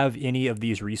don't have any of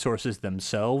these resources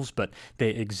themselves, but they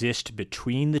exist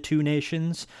between the two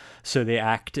nations. So they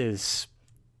act as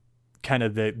kind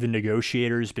of the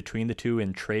negotiators between the two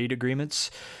in trade agreements.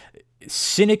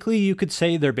 Cynically, you could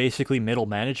say they're basically middle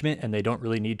management and they don't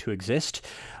really need to exist.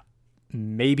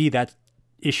 Maybe that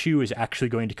issue is actually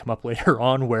going to come up later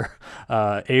on where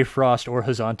Aefrost or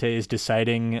Hazante is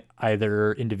deciding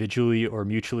either individually or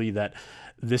mutually that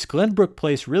this Glenbrook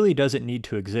place really doesn't need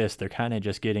to exist. They're kind of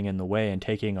just getting in the way and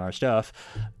taking our stuff.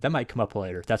 That might come up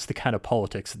later. That's the kind of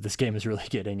politics that this game is really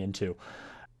getting into.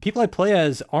 People I play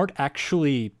as aren't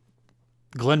actually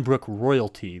Glenbrook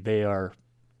royalty. They are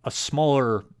a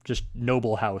smaller, just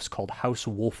noble house called House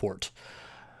Wolfort,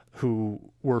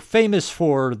 who were famous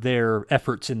for their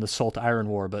efforts in the Salt Iron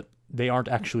War, but they aren't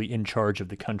actually in charge of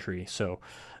the country. So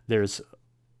there's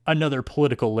another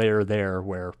political layer there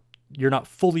where you're not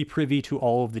fully privy to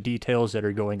all of the details that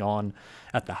are going on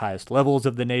at the highest levels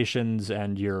of the nations,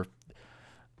 and you're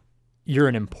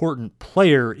an important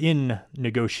player in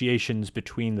negotiations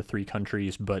between the three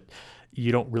countries, but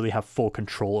you don't really have full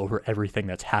control over everything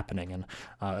that's happening. And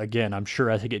again, I'm sure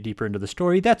as I get deeper into the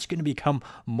story, that's going to become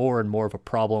more and more of a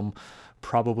problem.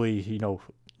 Probably,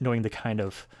 knowing the kind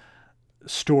of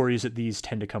stories that these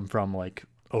tend to come from, like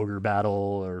Ogre Battle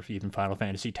or even Final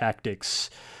Fantasy Tactics,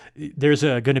 there's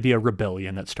going to be a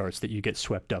rebellion that starts that you get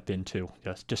swept up into.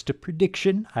 Just a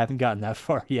prediction. I haven't gotten that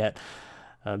far yet.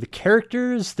 The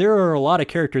characters, there are a lot of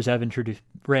characters I've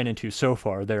ran into so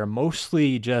far. They're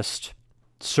mostly just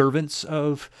servants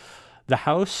of the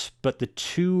house, but the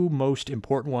two most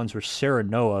important ones were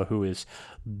Serenoa, who is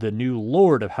the new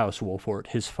lord of House Wolfort.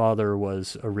 His father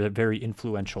was a very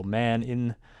influential man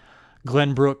in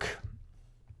Glenbrook,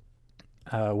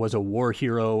 was a war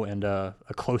hero and a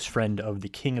close friend of the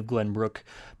king of Glenbrook,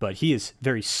 but he is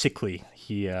very sickly.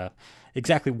 He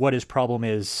exactly what his problem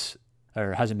is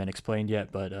or hasn't been explained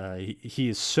yet, but he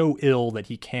is so ill that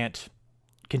he can't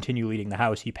continue leading the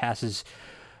house.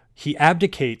 He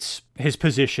abdicates his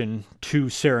position to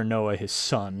Serenoa, his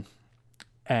son,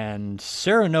 and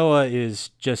Serenoa is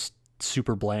just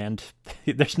super bland.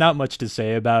 There's not much to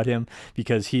say about him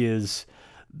because he is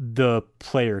the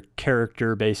player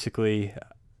character, basically.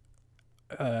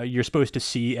 You're supposed to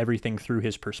see everything through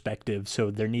his perspective, so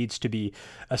there needs to be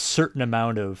a certain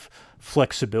amount of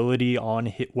flexibility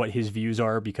on what his views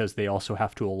are, because they also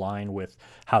have to align with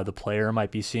how the player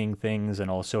might be seeing things,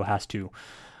 and also has to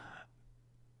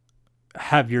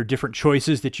have your different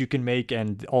choices that you can make,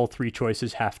 and all three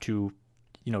choices have to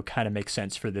kind of make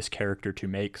sense for this character to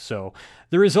make. So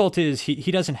the result is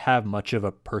he doesn't have much of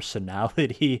a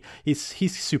personality. He's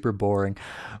super boring.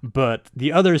 But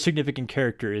the other significant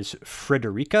character is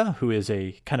Frederica, who is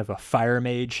a kind of a fire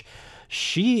mage.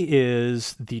 She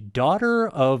is the daughter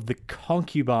of the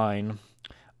concubine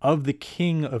of the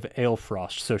king of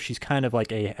Aelfrost. So she's kind of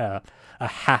like a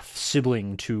half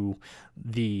sibling to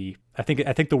the, I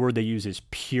think the word they use is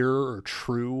pure or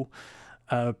true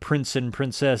prince and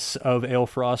princess of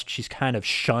Aelfrost. She's kind of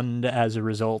shunned as a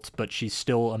result, but she's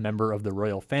still a member of the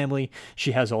royal family.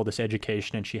 She has all this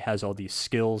education and she has all these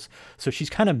skills. So she's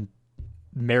kind of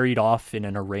married off in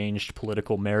an arranged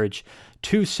political marriage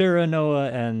to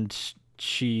Serenoa, and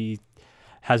she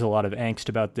has a lot of angst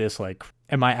about this. Like,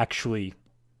 am I actually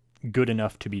good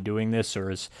enough to be doing this,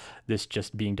 or is this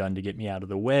just being done to get me out of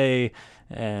the way?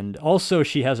 And also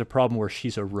she has a problem where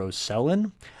she's a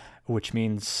Rosellan, which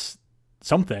means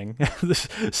something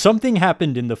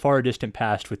happened in the far distant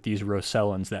past with these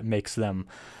Rosellans that makes them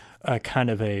kind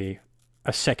of a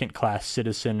second-class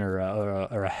citizen or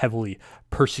a heavily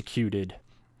persecuted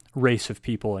race of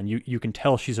people, and you can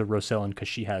tell she's a Rosellan because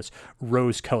she has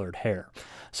rose-colored hair.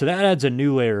 So that adds a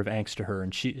new layer of angst to her,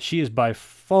 and she is by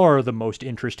far the most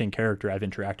interesting character I've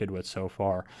interacted with so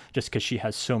far, just because she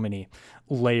has so many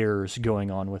layers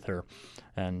going on with her,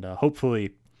 and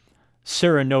hopefully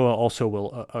Serenoa also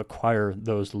will acquire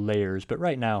those layers. But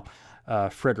right now,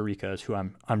 Frederica is who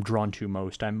I'm drawn to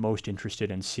most. I'm most interested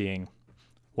in seeing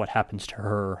what happens to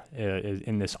her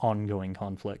in this ongoing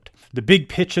conflict. The big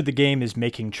pitch of the game is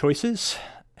making choices,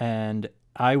 and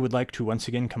I would like to once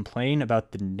again complain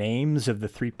about the names of the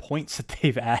 3 points that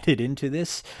they've added into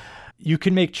this. You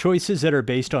can make choices that are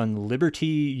based on liberty,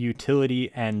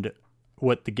 utility, and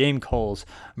what the game calls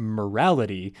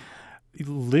morality.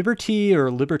 Liberty or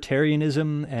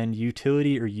libertarianism and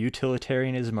utility or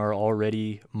utilitarianism are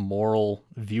already moral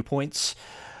viewpoints.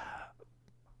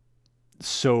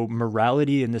 So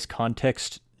morality in this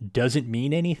context doesn't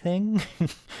mean anything.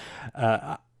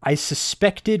 I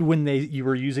suspected when you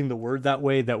were using the word that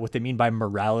way that what they mean by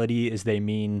morality is they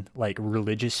mean like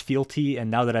religious fealty.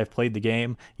 And now that I've played the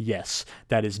game, yes,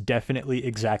 that is definitely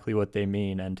exactly what they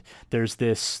mean. And there's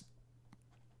this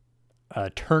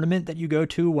tournament that you go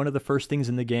to, one of the first things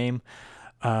in the game,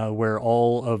 where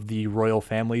all of the royal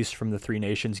families from the three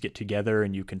nations get together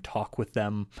and you can talk with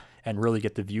them and really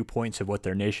get the viewpoints of what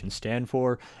their nations stand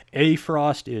for.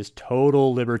 Aifrost is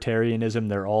total libertarianism.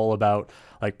 They're all about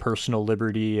like personal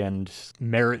liberty and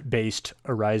merit-based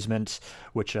arisement,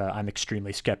 which I'm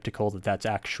extremely skeptical that that's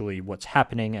actually what's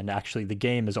happening. And actually the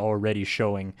game is already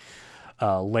showing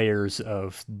layers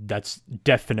of that's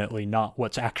definitely not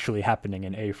what's actually happening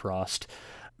in Aifrost.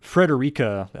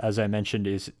 Frederica, as I mentioned,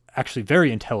 is actually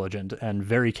very intelligent and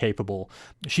very capable.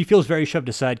 She feels very shoved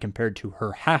aside compared to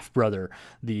her half-brother,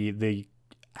 the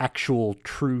actual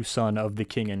true son of the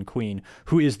king and queen,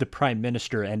 who is the prime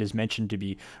minister and is mentioned to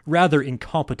be rather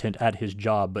incompetent at his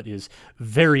job, but is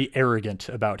very arrogant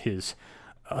about his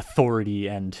authority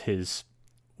and his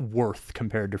worth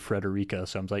compared to Frederica.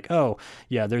 So I'm like, oh,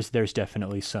 yeah, there's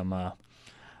definitely some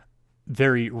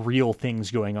very real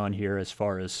things going on here as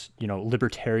far as,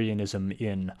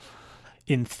 libertarianism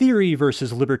in theory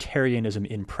versus libertarianism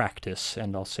in practice.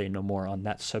 And I'll say no more on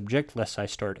that subject, lest I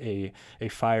start a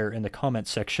fire in the comments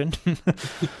section.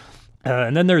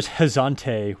 And then there's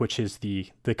Hazante, which is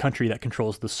the country that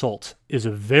controls the Salt, is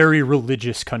a very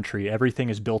religious country. Everything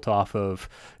is built off of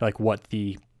like what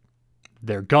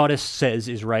their goddess says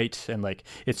is right, and like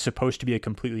it's supposed to be a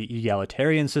completely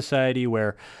egalitarian society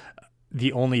where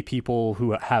the only people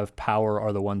who have power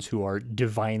are the ones who are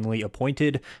divinely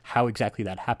appointed. How exactly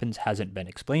that happens hasn't been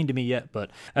explained to me yet,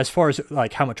 but as far as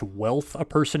like how much wealth a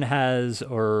person has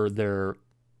or their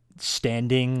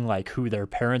standing, like who their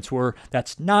parents were,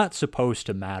 that's not supposed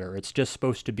to matter. It's just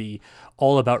supposed to be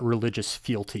all about religious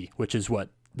fealty, which is what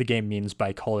the game means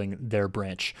by calling their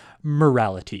branch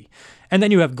morality. And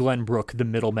then you have Glenbrook, the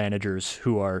middle managers,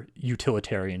 who are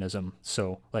utilitarianism.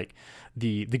 So like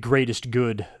the greatest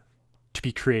good to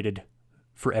be created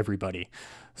for everybody.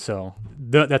 So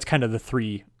that's kind of the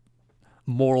three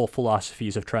moral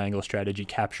philosophies of triangle strategy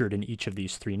captured in each of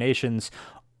these three nations,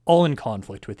 all in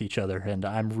conflict with each other. And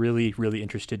I'm really, really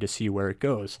interested to see where it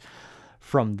goes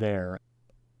from there.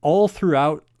 All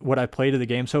throughout what I played of the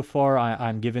game so far,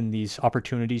 I'm given these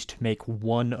opportunities to make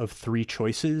one of three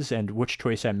choices, and which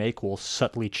choice I make will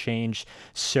subtly change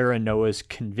Serenoa's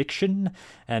conviction.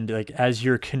 And like as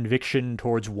your conviction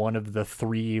towards one of the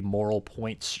three moral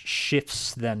points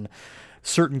shifts, then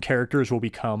certain characters will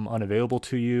become unavailable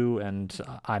to you. And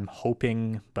I'm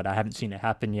hoping, but I haven't seen it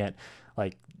happen yet,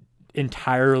 like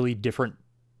entirely different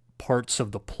parts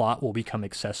of the plot will become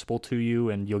accessible to you,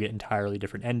 and you'll get entirely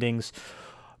different endings.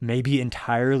 Maybe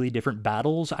entirely different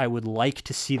battles. I would like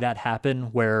to see that happen,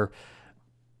 where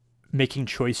making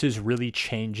choices really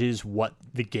changes what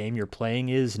the game you're playing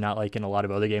is, not like in a lot of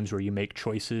other games where you make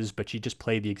choices, but you just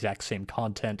play the exact same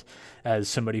content as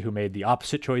somebody who made the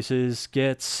opposite choices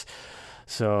gets.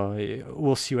 So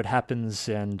we'll see what happens,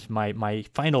 and my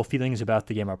final feelings about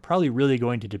the game are probably really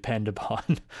going to depend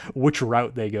upon which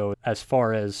route they go as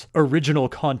far as original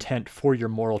content for your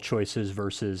moral choices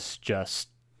versus just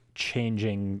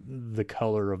changing the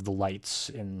color of the lights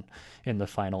in the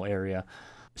final area.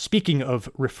 Speaking of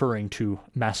referring to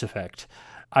Mass Effect,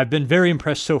 I've been very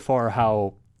impressed so far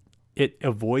how it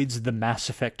avoids the Mass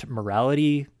Effect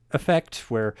morality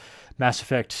effect, where Mass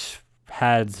Effect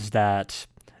has that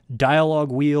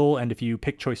dialogue wheel, and if you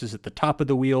pick choices at the top of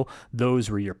the wheel, those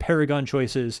were your Paragon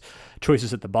choices.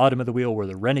 Choices at the bottom of the wheel were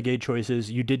the Renegade choices.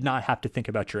 You did not have to think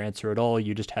about your answer at all.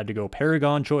 You just had to go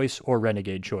Paragon choice or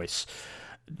Renegade choice.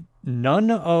 None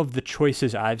of the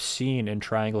choices I've seen in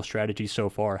Triangle Strategy so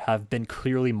far have been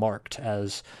clearly marked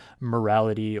as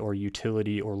morality or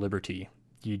utility or liberty.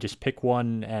 You just pick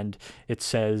one and it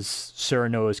says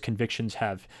Serenoa's convictions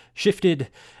have shifted,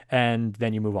 and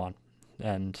then you move on.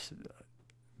 And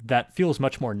that feels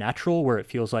much more natural, where it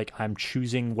feels like I'm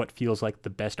choosing what feels like the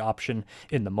best option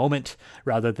in the moment,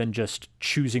 rather than just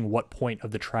choosing what point of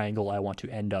the triangle I want to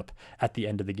end up at the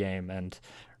end of the game. And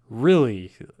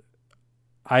really,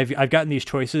 I've gotten these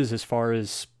choices as far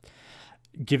as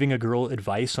giving a girl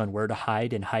advice on where to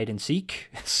hide in hide and seek.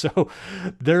 So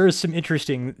there are some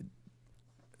interesting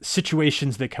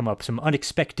situations that come up, some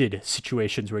unexpected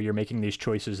situations where you're making these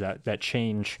choices that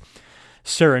change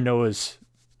Serenoa's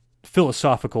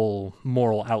philosophical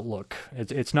moral outlook.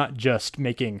 It's not just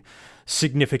making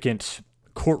significant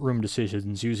courtroom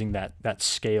decisions using that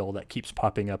scale that keeps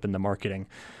popping up in the marketing.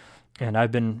 And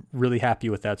I've been really happy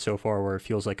with that so far, where it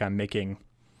feels like I'm making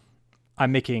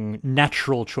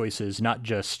natural choices, not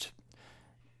just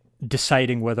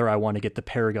deciding whether I want to get the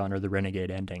Paragon or the Renegade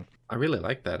ending. I really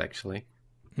like that, actually.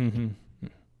 Mm-hmm.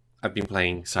 I've been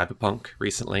playing Cyberpunk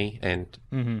recently, and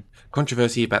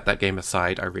controversy about that game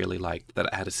aside, I really liked that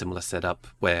it had a similar setup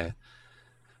where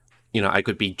I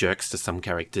could be jerks to some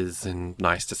characters and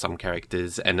nice to some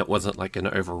characters, and it wasn't like an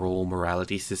overall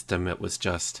morality system. It was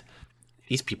just,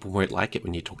 these people won't like it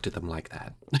when you talk to them like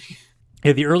that.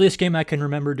 Yeah, the earliest game I can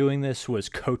remember doing this was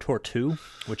KOTOR 2,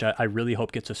 which I really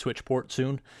hope gets a Switch port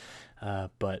soon.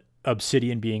 But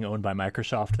Obsidian being owned by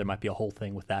Microsoft, there might be a whole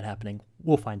thing with that happening.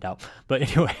 We'll find out. But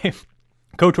anyway,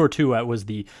 KOTOR 2 was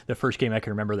the first game I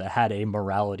can remember that had a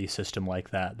morality system like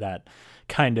that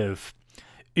kind of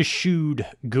eschewed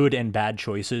good and bad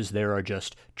choices. There are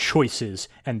just choices,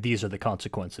 and these are the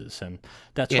consequences. And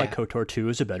that's why KOTOR 2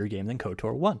 is a better game than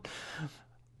KOTOR 1.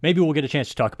 Maybe we'll get a chance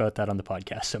to talk about that on the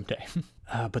podcast someday.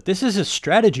 But this is a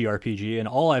strategy RPG, and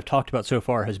all I've talked about so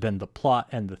far has been the plot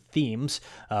and the themes.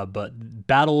 But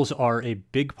battles are a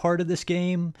big part of this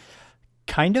game,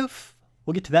 kind of.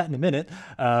 We'll get to that in a minute.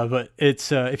 But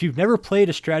it's if you've never played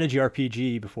a strategy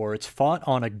RPG before, it's fought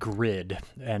on a grid,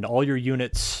 and all your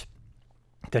units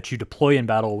that you deploy in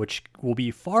battle, which will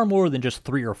be far more than just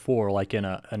 3 or 4 like in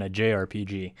a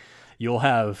JRPG. You'll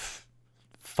have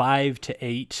 5 to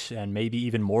 8 and maybe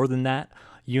even more than that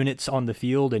units on the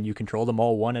field, and you control them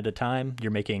all one at a time.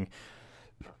 You're making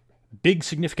big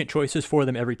significant choices for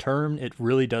them every turn. It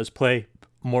really does play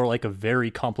more like a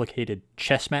very complicated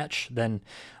chess match than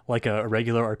like a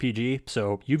regular RPG.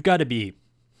 So you've got to be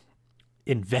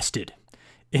invested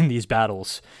in these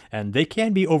battles, and they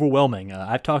can be overwhelming.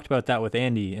 I've talked about that with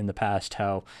Andy in the past,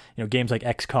 how games like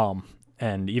XCOM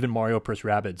and even Mario Plus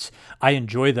Rabbids, I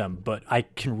enjoy them, but I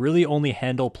can really only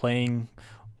handle playing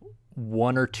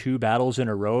 1 or 2 battles in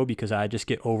a row because I just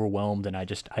get overwhelmed, and I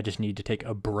just need to take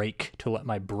a break to let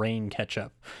my brain catch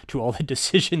up to all the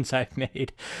decisions I've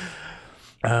made.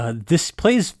 This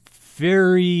plays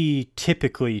very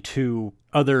typically to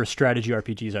other strategy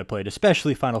RPGs I played,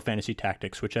 especially Final Fantasy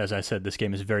Tactics, which, as I said, this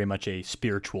game is very much a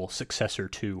spiritual successor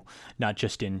to, not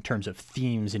just in terms of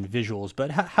themes and visuals, but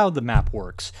how the map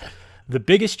works. The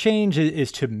biggest change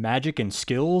is to magic and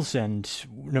skills, and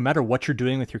no matter what you're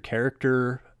doing with your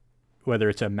character, whether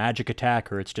it's a magic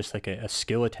attack or it's just like a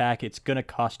skill attack, it's going to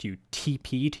cost you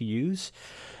TP to use.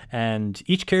 And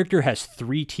each character has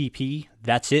 3 TP.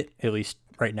 That's it, at least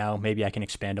right now. Maybe I can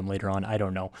expand them later on. I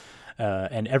don't know.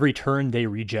 And every turn they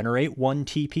regenerate 1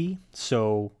 TP.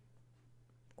 So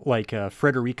like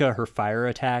Frederica, her fire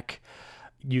attack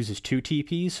uses 2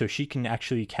 TP, so she can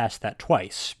actually cast that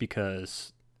twice,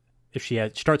 because if she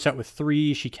starts out with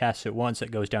 3, she casts it once,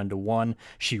 it goes down to 1.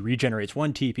 She regenerates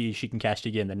 1 TP, she can cast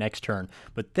again the next turn.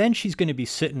 But then she's going to be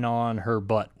sitting on her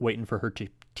butt waiting for her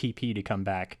TP to come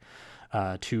back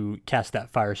to cast that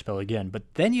fire spell again. But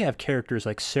then you have characters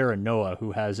like Sarah Noah,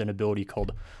 who has an ability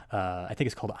called, I think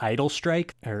it's called Idle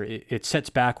Strike, or it sets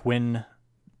back when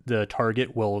the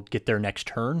target will get their next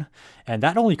turn, and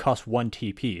that only costs 1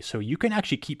 TP. So you can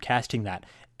actually keep casting that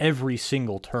every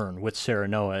single turn with Sarah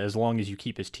Noah as long as you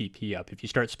keep his TP up. If you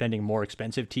start spending more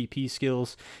expensive TP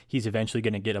skills, he's eventually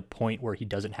going to get a point where he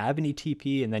doesn't have any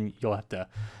TP, and then you'll have to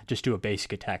just do a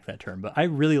basic attack that turn. But I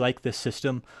really like this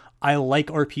system. I like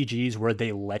RPGs where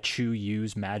they let you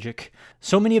use magic.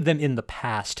 So many of them in the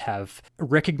past have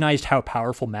recognized how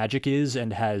powerful magic is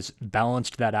and has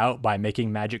balanced that out by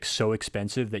making magic so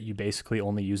expensive that you basically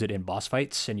only use it in boss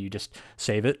fights and you just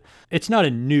save it. It's not a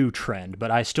new trend,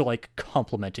 but I still like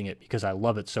complementing it because I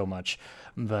love it so much.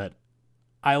 But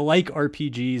I like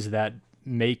RPGs that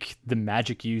make the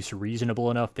magic use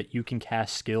reasonable enough that you can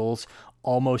cast skills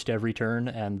almost every turn,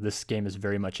 and this game is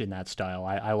very much in that style.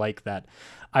 I like that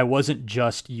I wasn't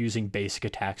just using basic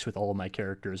attacks with all of my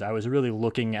characters. I was really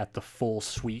looking at the full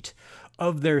suite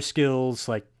of their skills,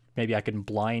 like maybe I can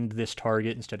blind this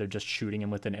target instead of just shooting him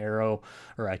with an arrow,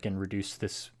 or I can reduce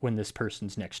this when this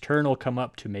person's next turn will come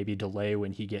up to maybe delay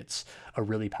when he gets a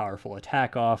really powerful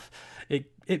attack off. It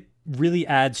really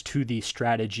adds to the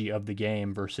strategy of the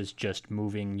game versus just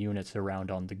moving units around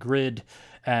on the grid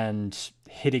and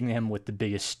hitting them with the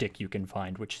biggest stick you can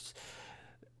find, which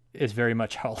is very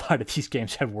much how a lot of these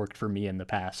games have worked for me in the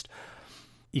past.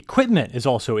 Equipment is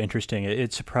also interesting.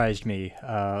 It surprised me.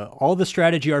 All the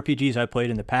strategy RPGs I played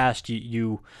in the past,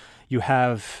 you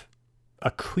have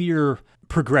a clear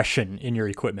progression in your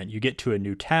equipment. You get to a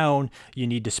new town, you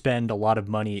need to spend a lot of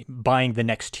money buying the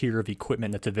next tier of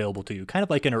equipment that's available to you, kind of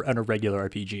like in a regular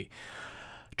RPG.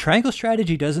 Triangle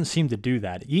Strategy doesn't seem to do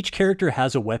that. Each character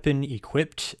has a weapon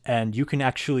equipped, and you can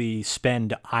actually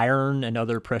spend iron and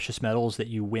other precious metals that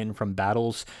you win from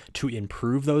battles to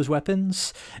improve those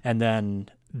weapons, and then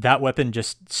that weapon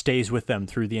just stays with them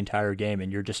through the entire game,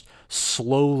 and you're just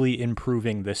slowly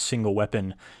improving this single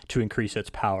weapon to increase its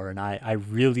power. And I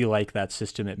really like that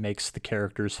system. It makes the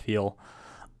characters feel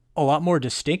a lot more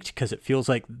distinct because it feels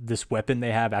like this weapon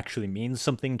they have actually means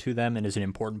something to them and is an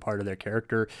important part of their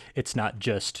character. It's not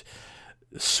just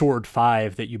Sword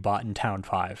 5 that you bought in Town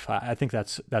 5. I think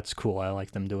that's cool. I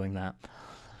like them doing that.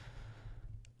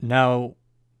 Now,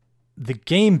 the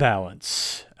game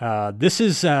balance. This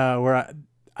is where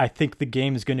I think the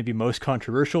game is going to be most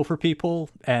controversial for people,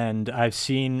 and I've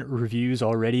seen reviews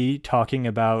already talking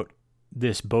about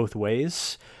this both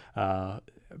ways.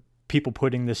 People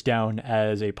putting this down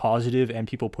as a positive and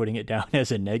people putting it down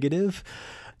as a negative.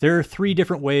 There are 3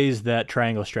 different ways that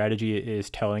Triangle Strategy is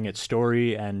telling its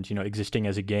story and, existing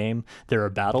as a game. There are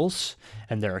battles,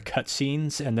 and there are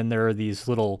cutscenes, and then there are these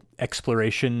little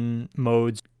exploration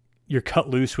modes. You're cut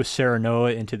loose with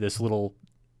Serenoa into this little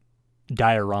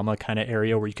diorama kind of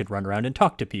area where you could run around and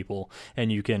talk to people,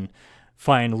 and you can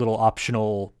find little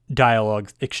optional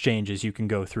dialogue exchanges you can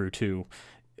go through to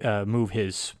move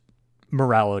his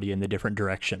morality in the different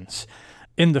directions.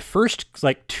 In the first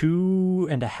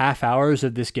 2.5 hours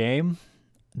of this game,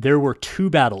 there were 2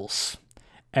 battles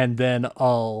and then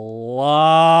a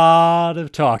lot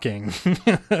of talking.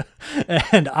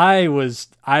 And I was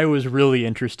really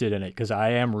interested in it because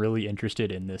I am really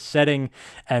interested in this setting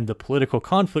and the political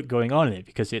conflict going on in it,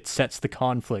 because it sets the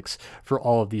conflicts for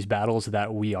all of these battles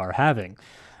that we are having.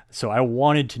 So I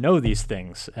wanted to know these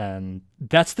things, and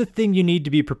that's the thing you need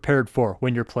to be prepared for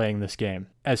when you're playing this game.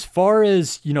 As far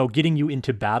as, getting you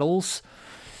into battles,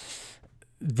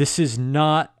 this is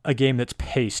not a game that's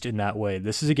paced in that way.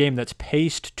 This is a game that's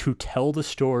paced to tell the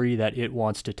story that it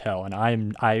wants to tell, and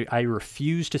I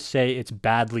refuse to say it's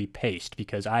badly paced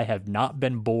because I have not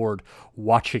been bored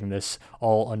watching this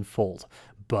all unfold.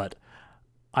 But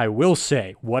I will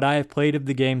say, what I have played of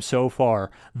the game so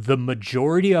far, the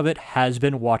majority of it has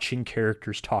been watching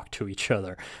characters talk to each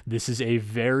other. This is a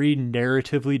very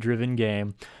narratively driven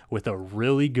game with a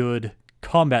really good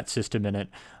combat system in it,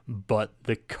 but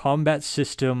the combat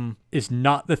system is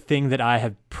not the thing that I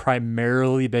have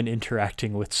primarily been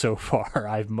interacting with so far.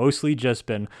 I've mostly just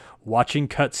been watching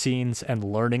cutscenes and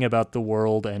learning about the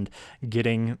world and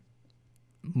getting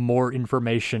more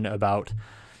information about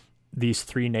these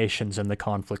 3 nations and the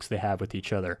conflicts they have with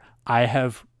each other. I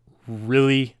have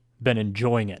really been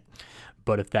enjoying it.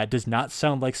 But if that does not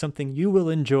sound like something you will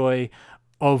enjoy,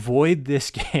 avoid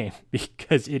this game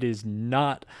because it is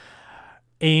not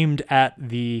aimed at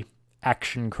the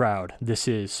action crowd. This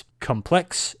is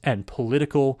complex and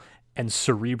political and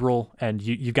cerebral, and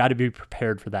you got to be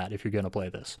prepared for that if you're going to play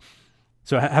this.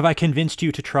 So have I convinced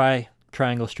you to try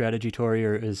Triangle Strategy, Tori,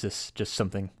 or is this just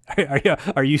something?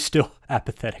 Are you still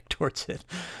apathetic towards it?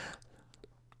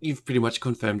 You've pretty much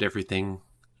confirmed everything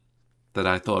that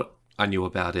I thought I knew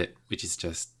about it, which is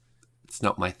just, it's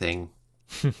not my thing.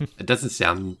 It doesn't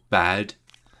sound bad.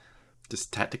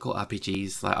 Just tactical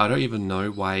RPGs. I don't even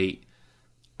know why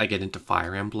I get into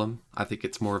Fire Emblem. I think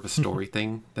it's more of a story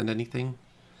thing than anything.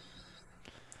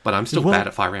 But I'm still bad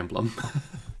at Fire Emblem.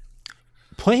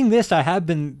 Playing this, I have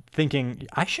been thinking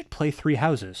I should play Three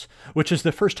Houses, which is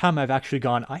the first time I've actually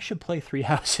gone, I should play Three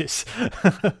Houses.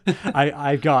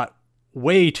 I've got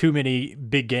way too many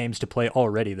big games to play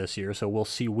already this year, so we'll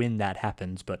see when that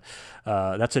happens. But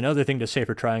that's another thing to say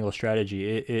for Triangle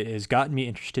Strategy. It has gotten me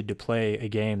interested to play a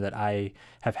game that I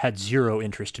have had zero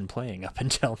interest in playing up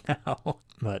until now.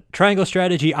 But Triangle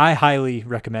Strategy, I highly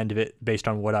recommend it based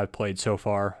on what I've played so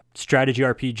far. Strategy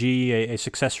RPG, a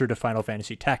successor to Final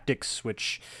Fantasy Tactics,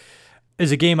 which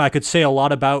is a game I could say a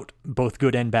lot about, both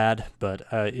good and bad, but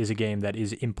is a game that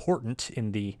is important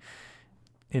in the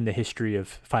history of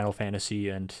Final Fantasy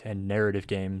and narrative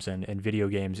games and video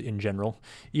games in general.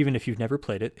 Even if you've never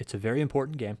played it, it's a very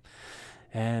important game.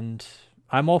 And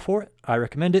I'm all for it. I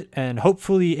recommend it. And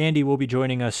hopefully Andy will be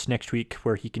joining us next week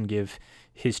where he can give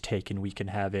his take and we can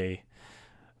have a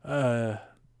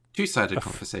two-sided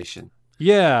conversation.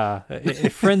 Yeah, a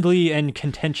friendly and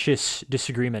contentious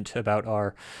disagreement about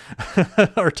our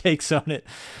our takes on it.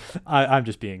 I'm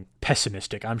just being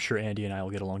pessimistic. I'm sure Andy and I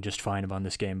will get along just fine on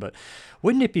this game, but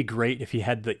wouldn't it be great if he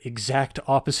had the exact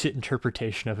opposite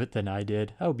interpretation of it than I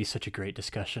did? That would be such a great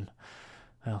discussion.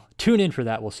 Well, tune in for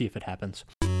that. We'll see if it happens.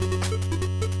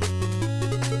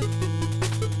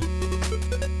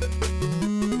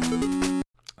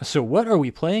 So what are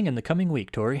we playing in the coming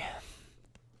week, Tori?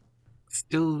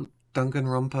 Still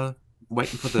Danganronpa,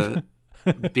 waiting for the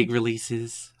big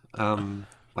releases,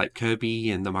 like Kirby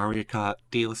and the Mario Kart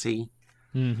DLC.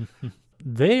 Mm-hmm.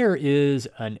 There is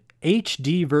an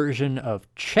HD version of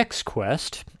Chex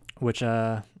Quest, which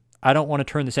I I don't want to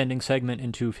turn this ending segment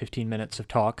into 15 minutes of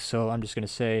talk, so I'm just going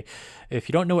to say, if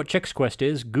you don't know what Chex Quest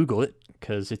is, Google it,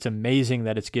 because it's amazing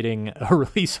that it's getting a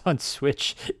release on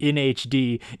Switch in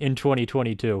HD in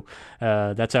 2022.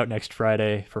 That's out next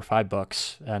Friday for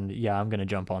 $5, and yeah, I'm going to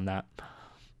jump on that.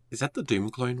 Is that the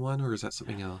Doom clone one, or is that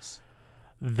something else?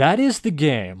 That is the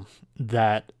game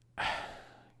that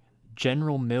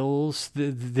General Mills,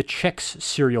 the Chex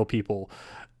cereal people,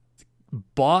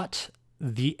 bought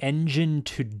the engine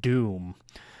to Doom.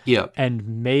 Yeah.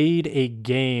 And made a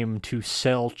game to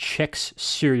sell Chex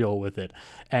cereal with it.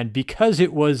 And because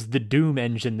it was the Doom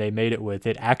engine they made it with,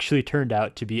 it actually turned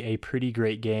out to be a pretty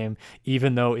great game,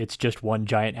 even though it's just one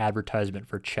giant advertisement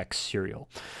for Chex cereal.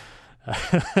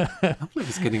 I believe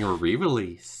it's getting a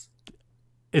re-release.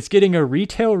 It's getting a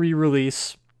retail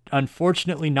re-release,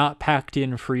 unfortunately not packed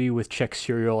in free with Chex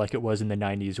cereal like it was in the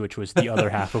 90s, which was the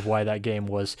other half of why that game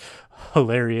was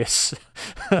hilarious.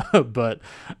 But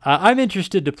I'm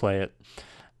interested to play it,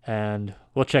 and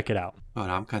we'll check it out. Oh,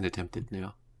 I'm kind of tempted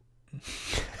now.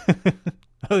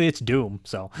 Oh, it's Doom,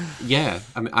 so. Yeah,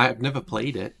 I mean, I've never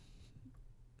played it,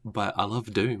 but I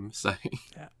love Doom, so.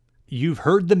 You've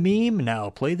heard the meme, now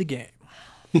play the game.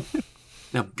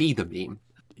 Now be the meme.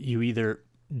 You either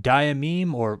die a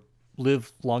meme or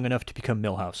live long enough to become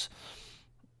Milhouse.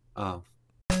 Oh.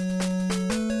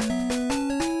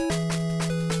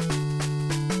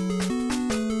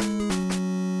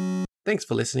 Thanks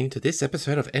for listening to this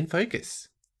episode of N-Focus.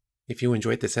 If you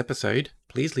enjoyed this episode,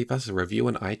 please leave us a review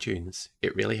on iTunes.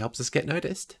 It really helps us get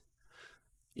noticed.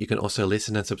 You can also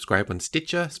listen and subscribe on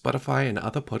Stitcher, Spotify, and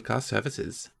other podcast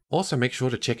services. Also make sure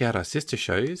to check out our sister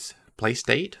shows,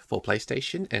 PlayState for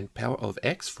PlayStation and Power of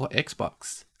X for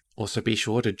Xbox. Also be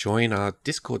sure to join our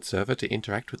Discord server to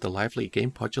interact with the lively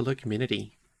GamePodular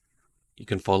community. You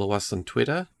can follow us on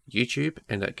Twitter, YouTube,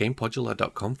 and at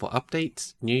GamePodular.com for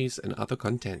updates, news, and other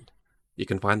content. You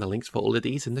can find the links for all of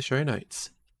these in the show notes.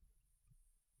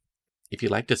 If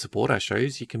you'd like to support our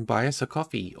shows, you can buy us a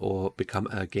coffee or become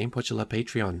a GamePodular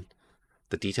Patreon.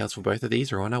 The details for both of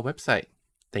these are on our website.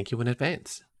 Thank you in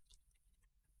advance.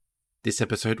 This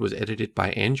episode was edited by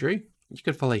Andrew. You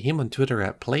can follow him on Twitter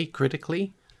at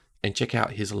PlayCritically, and check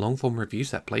out his long-form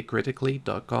reviews at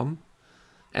playcritically.com,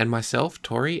 and myself,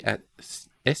 Tori, at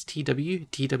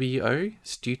STWTWO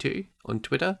Stu2 on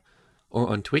Twitter, or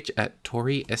on Twitch at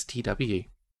ToriSTW.